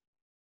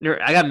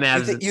 I got You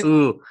Mavs. think you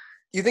Ooh,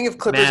 you think if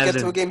Clippers Mavs get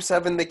to a and game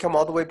 7, they come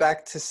all the way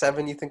back to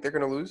 7? You think they're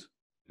gonna lose?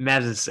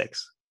 Mavs in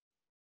 6.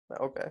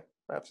 Okay,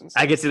 Mavs in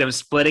I could 6. see them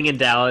splitting in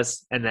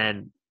Dallas and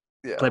then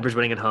Yeah, Clippers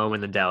winning at home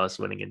and then Dallas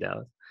winning in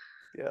Dallas.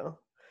 yeah.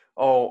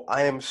 Oh,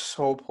 I am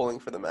so pulling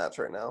for the Mavs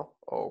right now.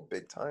 Oh,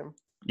 big time.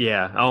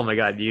 Yeah. Oh my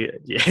God. You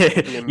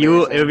It'd be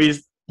it'll amazing. be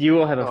you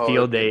will have a Oh,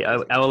 field it'd be day. I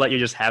amazing. will let you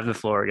just have the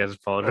floor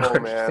against Paul Oh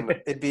George. man,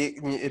 it'd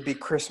be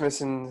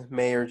Christmas in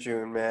May or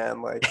June,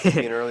 man. Like it'd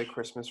be an early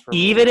Christmas for me.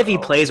 Even if he Oh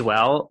plays man.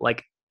 well,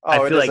 like I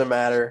Oh, it feel doesn't like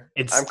matter.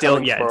 it's I'm still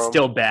coming yeah, it's for him.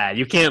 still bad.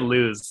 You can't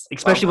lose, I'm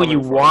especially when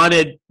coming for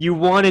him. you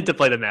wanted to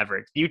play the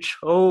Mavericks. You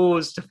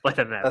chose to play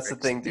the That's the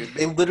Mavericks. thing, dude.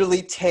 They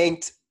literally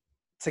tanked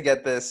to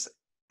get this,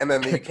 and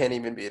then you can't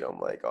even beat them.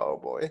 Like, oh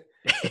boy.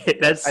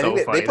 That's I think so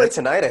they funny. play That's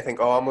tonight. I think.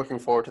 Oh, I'm looking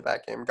forward to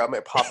that game. Got my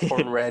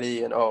popcorn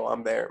ready, and oh,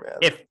 I'm there, man.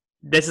 if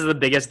this is the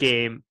biggest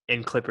game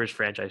in Clippers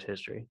franchise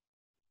history.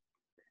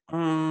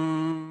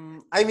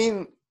 I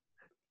mean,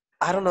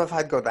 I don't know if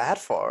I'd go that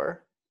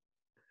far.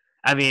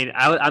 I mean,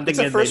 I'm It's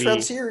a thinking first round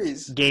maybe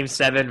series. Game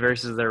 7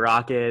 versus the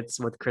Rockets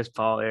with Chris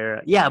Paul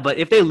era. Yeah, but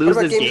if they What lose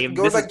about this game,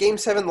 this is Game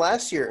 7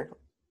 last year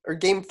or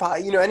Game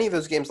 5? You know, any of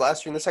those games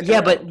last year in the second yeah.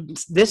 But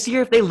round. this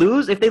year, if they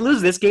lose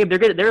this game, they're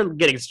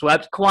getting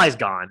swept. Kawhi's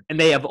gone, and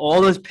they have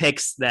all those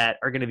picks that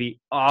are going to be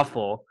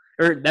awful.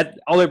 Or that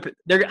all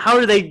they're how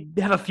do they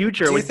have a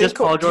future Do you with just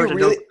think? Paul Do you George and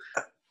no? really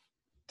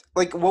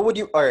like? What would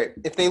you? All right,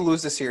 if they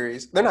lose the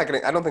series, they're not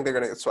gonna. I don't think they're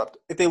gonna get swept.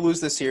 If they lose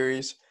the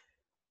series,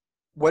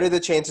 what are the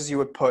chances you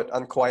would put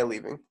on Kawhi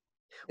leaving? If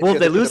Well, you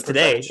if had they to put lose a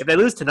today, percentage. if they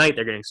lose tonight,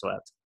 they're getting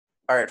swept.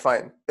 All right,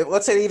 fine.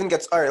 Let's say they even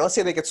gets. All right, let's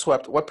say they get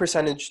swept. What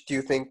percentage do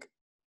you think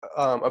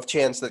of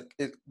chance that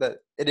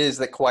it is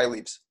that Kawhi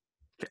leaves?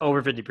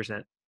 Over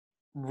 50%.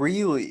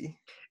 Really?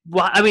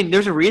 Well, I mean,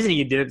 there's a reason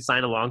he didn't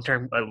sign a long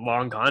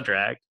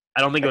contract. I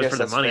don't think I it was guess for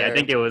the that's money. fair. I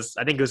think it was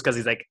because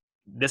he's like,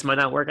 this might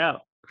not work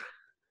out.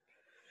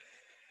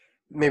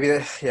 Maybe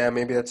yeah,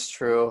 maybe that's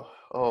true.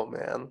 Oh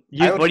man,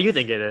 I would. What do you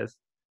think it is?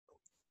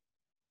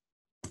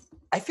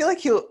 I feel like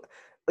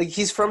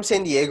he's from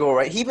San Diego,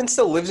 right? He even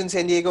still lives in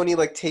San Diego, and he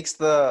like takes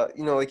the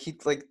like he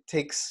like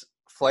takes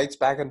flights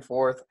back and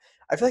forth.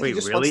 I feel like he Wait,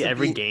 just wants really? to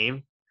Every be.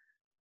 game?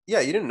 Yeah,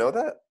 you didn't know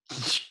that?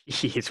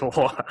 Jeez,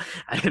 what?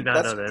 I did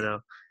not know That's. that. No.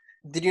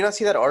 Did you not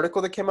see that article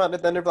that came out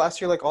at the end of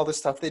last year? Like all the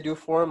stuff they do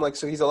for him. Like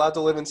so, he's allowed to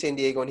live in San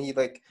Diego, and he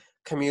like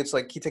commutes.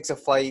 Like he takes a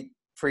flight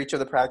for each of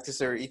the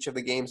practices or each of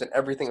the games and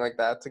everything like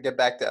that to get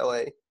back to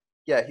LA.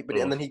 Yeah, and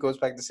then Oof. he goes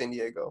back to San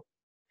Diego.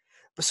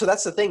 But so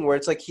that's the thing where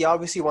it's like he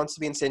obviously wants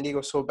to be in San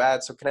Diego so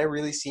bad. So can I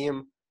really see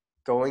him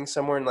going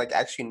somewhere and like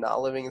actually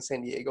not living in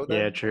San Diego Yeah,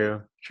 then? Like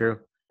true. True.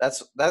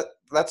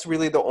 that's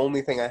really the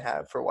only thing I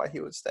have for why he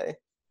would stay.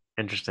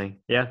 Interesting.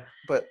 Yeah.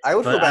 But I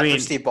would feel But I bad for mean,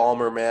 Steve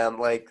Ballmer, man.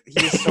 Like he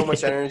has so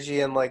much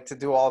energy and like to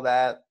do all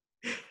that.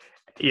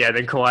 yeah,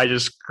 then Kawhi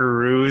just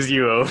screws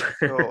you over.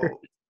 Oh,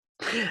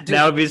 dude,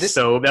 That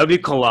would be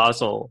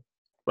colossal.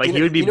 Like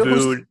he would be you know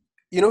booed.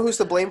 who's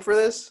to blame for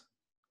this?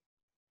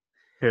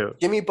 Who?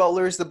 Jimmy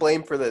Butler is to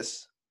blame for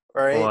this.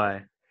 All right.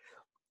 Why?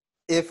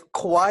 If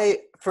Kawhi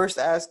first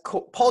asked,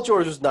 Paul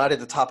George was not at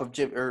the top of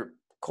Jim or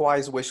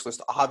Kawhi's wish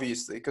list,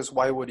 obviously, because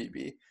why would he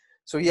be?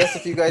 So he asked a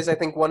few guys. I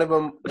think one of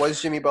them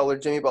was Jimmy Butler.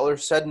 Jimmy Butler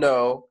said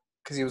no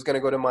because he was going to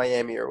go to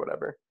Miami or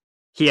whatever.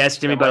 He asked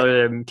Jimmy Yeah, my,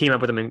 Butler to team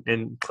up with him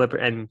in Clipper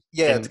and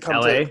yeah, to in come to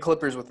LA. the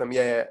Clippers with him.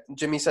 Yeah, yeah.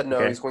 Jimmy said no.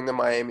 Okay. He's going to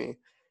Miami,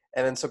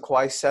 and then so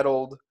Kawhi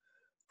settled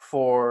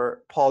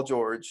for Paul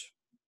George.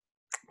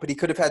 But he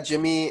could have had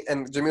Jimmy,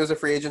 and Jimmy was a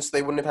free agent, so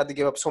they wouldn't have had to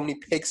give up so many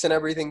picks and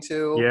everything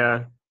too.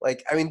 Yeah.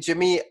 Like, I mean,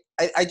 Jimmy,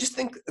 I just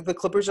think the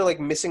Clippers are like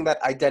missing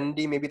that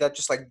identity. Maybe that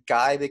just like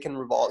guy they can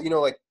revolve,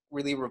 like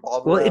really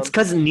revolve Well, it's around.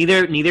 because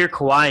neither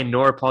Kawhi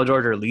nor Paul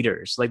George are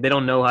leaders. Like they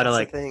don't know how to That's the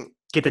like thing.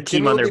 get the But team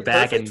Jimmy on would their be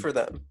back perfect and for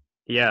them.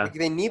 yeah. Like,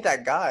 they need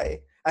that guy.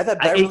 I thought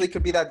I- Beverly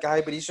could be that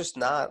guy, but he's just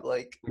not.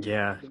 Like,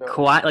 Yeah, you know.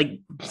 Kawhi. Like,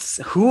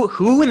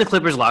 who in the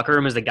Clippers locker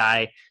room is the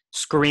guy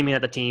screaming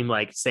at the team,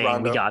 like saying,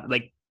 Rondo. "We got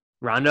like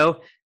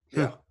Rondo."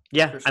 Yeah.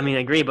 Yeah, for I mean,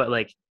 I agree, but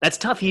like that's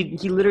tough. He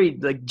literally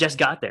like just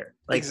got there.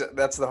 Like,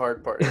 That's the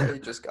hard part. Yeah, he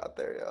just got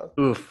there.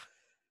 Yeah. oof,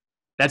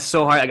 that's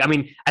so hard. Like, I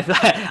mean, I feel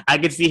like I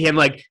could see him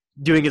like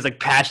doing his like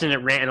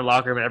passionate rant in the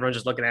locker room, and everyone's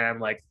just looking at him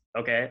like,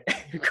 "Okay,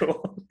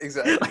 cool."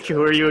 Exactly. Like,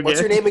 who are you again? What's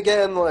your name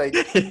again? Like,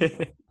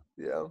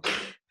 yeah.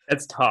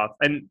 That's tough.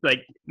 And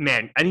like,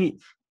 man,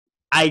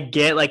 I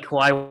get like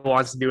Kawhi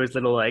wants to do his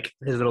little like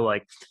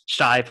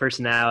shy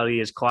personality,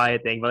 his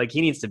quiet thing, but like he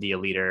needs to be a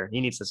leader.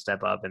 He needs to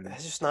step up and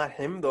That's just not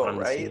him, though, on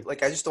the right? team.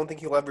 Like, I just don't think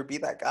he'll ever be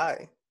that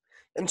guy.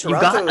 In You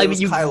Toronto, got. I it mean,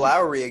 was you Kyle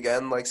Lowry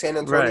again. Like, San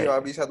Antonio right.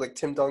 obviously had, like,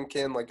 Tim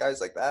Duncan, like, guys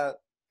like that.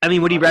 I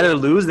mean, would he rather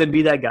lose than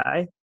be that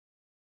guy?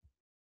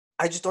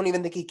 I just don't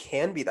even think he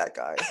can be that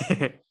guy.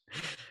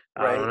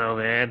 I Right? don't know,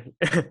 man.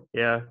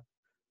 Yeah.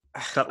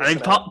 So, I mean,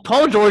 Listen,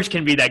 Paul George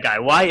can be that guy.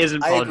 Why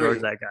isn't I Paul agree.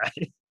 George that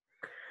guy?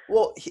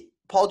 well,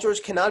 Paul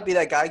George cannot be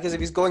that guy because if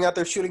he's going out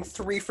there shooting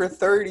 3 for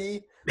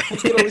 30,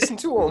 who's going to listen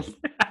to him?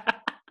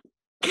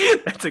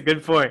 That's a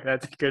good point.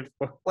 That's a good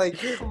point. Like,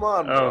 come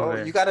on, Oh, bro.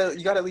 man. You gotta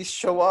at least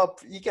show up.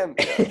 You can.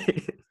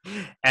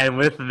 And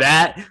with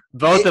that,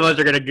 both of us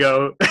are gonna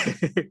go.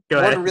 Go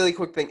ahead. One really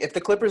quick thing: if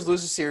the Clippers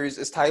lose a series,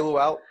 is Ty Lue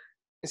out?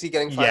 Is he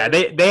getting fired?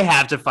 Yeah, they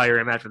have to fire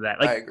him after that.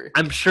 I Like agree.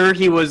 I'm sure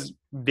he was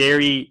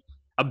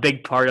a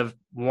big part of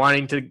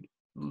wanting to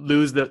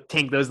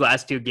tank those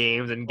last two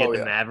games and get Oh, the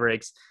yeah.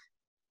 Mavericks.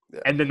 Yeah.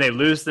 And then they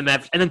lose the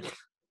Mavericks, and then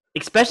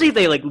especially if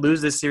they like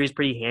lose this series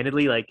pretty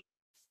handedly, like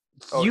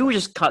Oh, you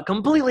just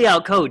completely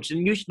out coached,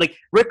 and you like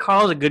Rick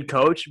Carl's a good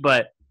coach,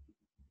 but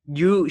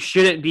you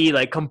shouldn't be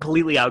like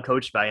completely out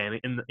coached by him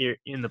in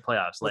the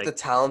playoffs. With Like the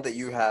talent that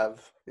you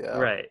have, yeah.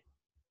 right.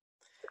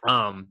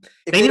 If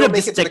They they need don't to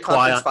make it to the stick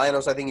conference Kawhi.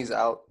 finals, I think he's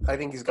out. I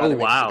think he's got to make it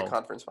to wow. the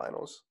conference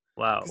finals.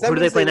 Wow, 'Cause that who do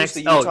they means play lose next?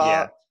 to Oh Utah,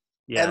 yeah,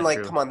 yeah. and like,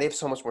 True. come on, they have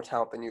so much more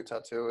talent than Utah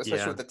too, especially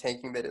Yeah. with the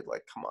tanking they did.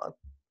 Like, come on,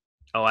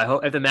 Oh, I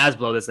hope if the Mavs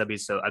blow this, I'd be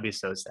so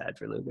sad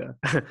for Luka.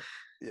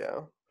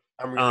 yeah.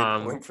 I'm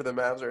really pulling for the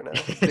Mavs right now.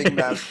 Big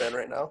Mavs fan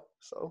right now.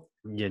 So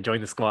Yeah,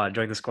 join the squad.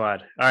 Join the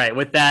squad. All right,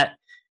 with that,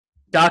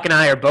 Doc and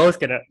I are both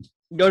gonna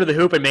go to the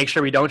hoop and make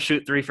sure we don't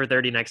shoot 3 for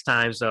 30 next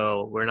time.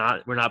 So we're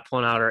not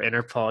pulling out our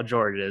inner Paul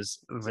Georges.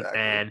 Exactly.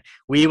 And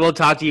we will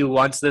talk to you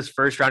once this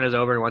first round is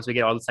over and once we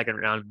get all the second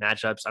round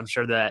matchups. I'm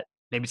sure that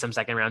maybe some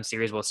second round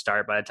series will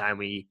start by the time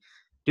we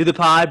do the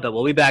pod, but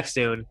we'll be back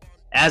soon.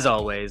 As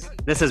always,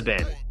 this has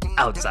been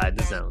Outside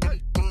the Zone.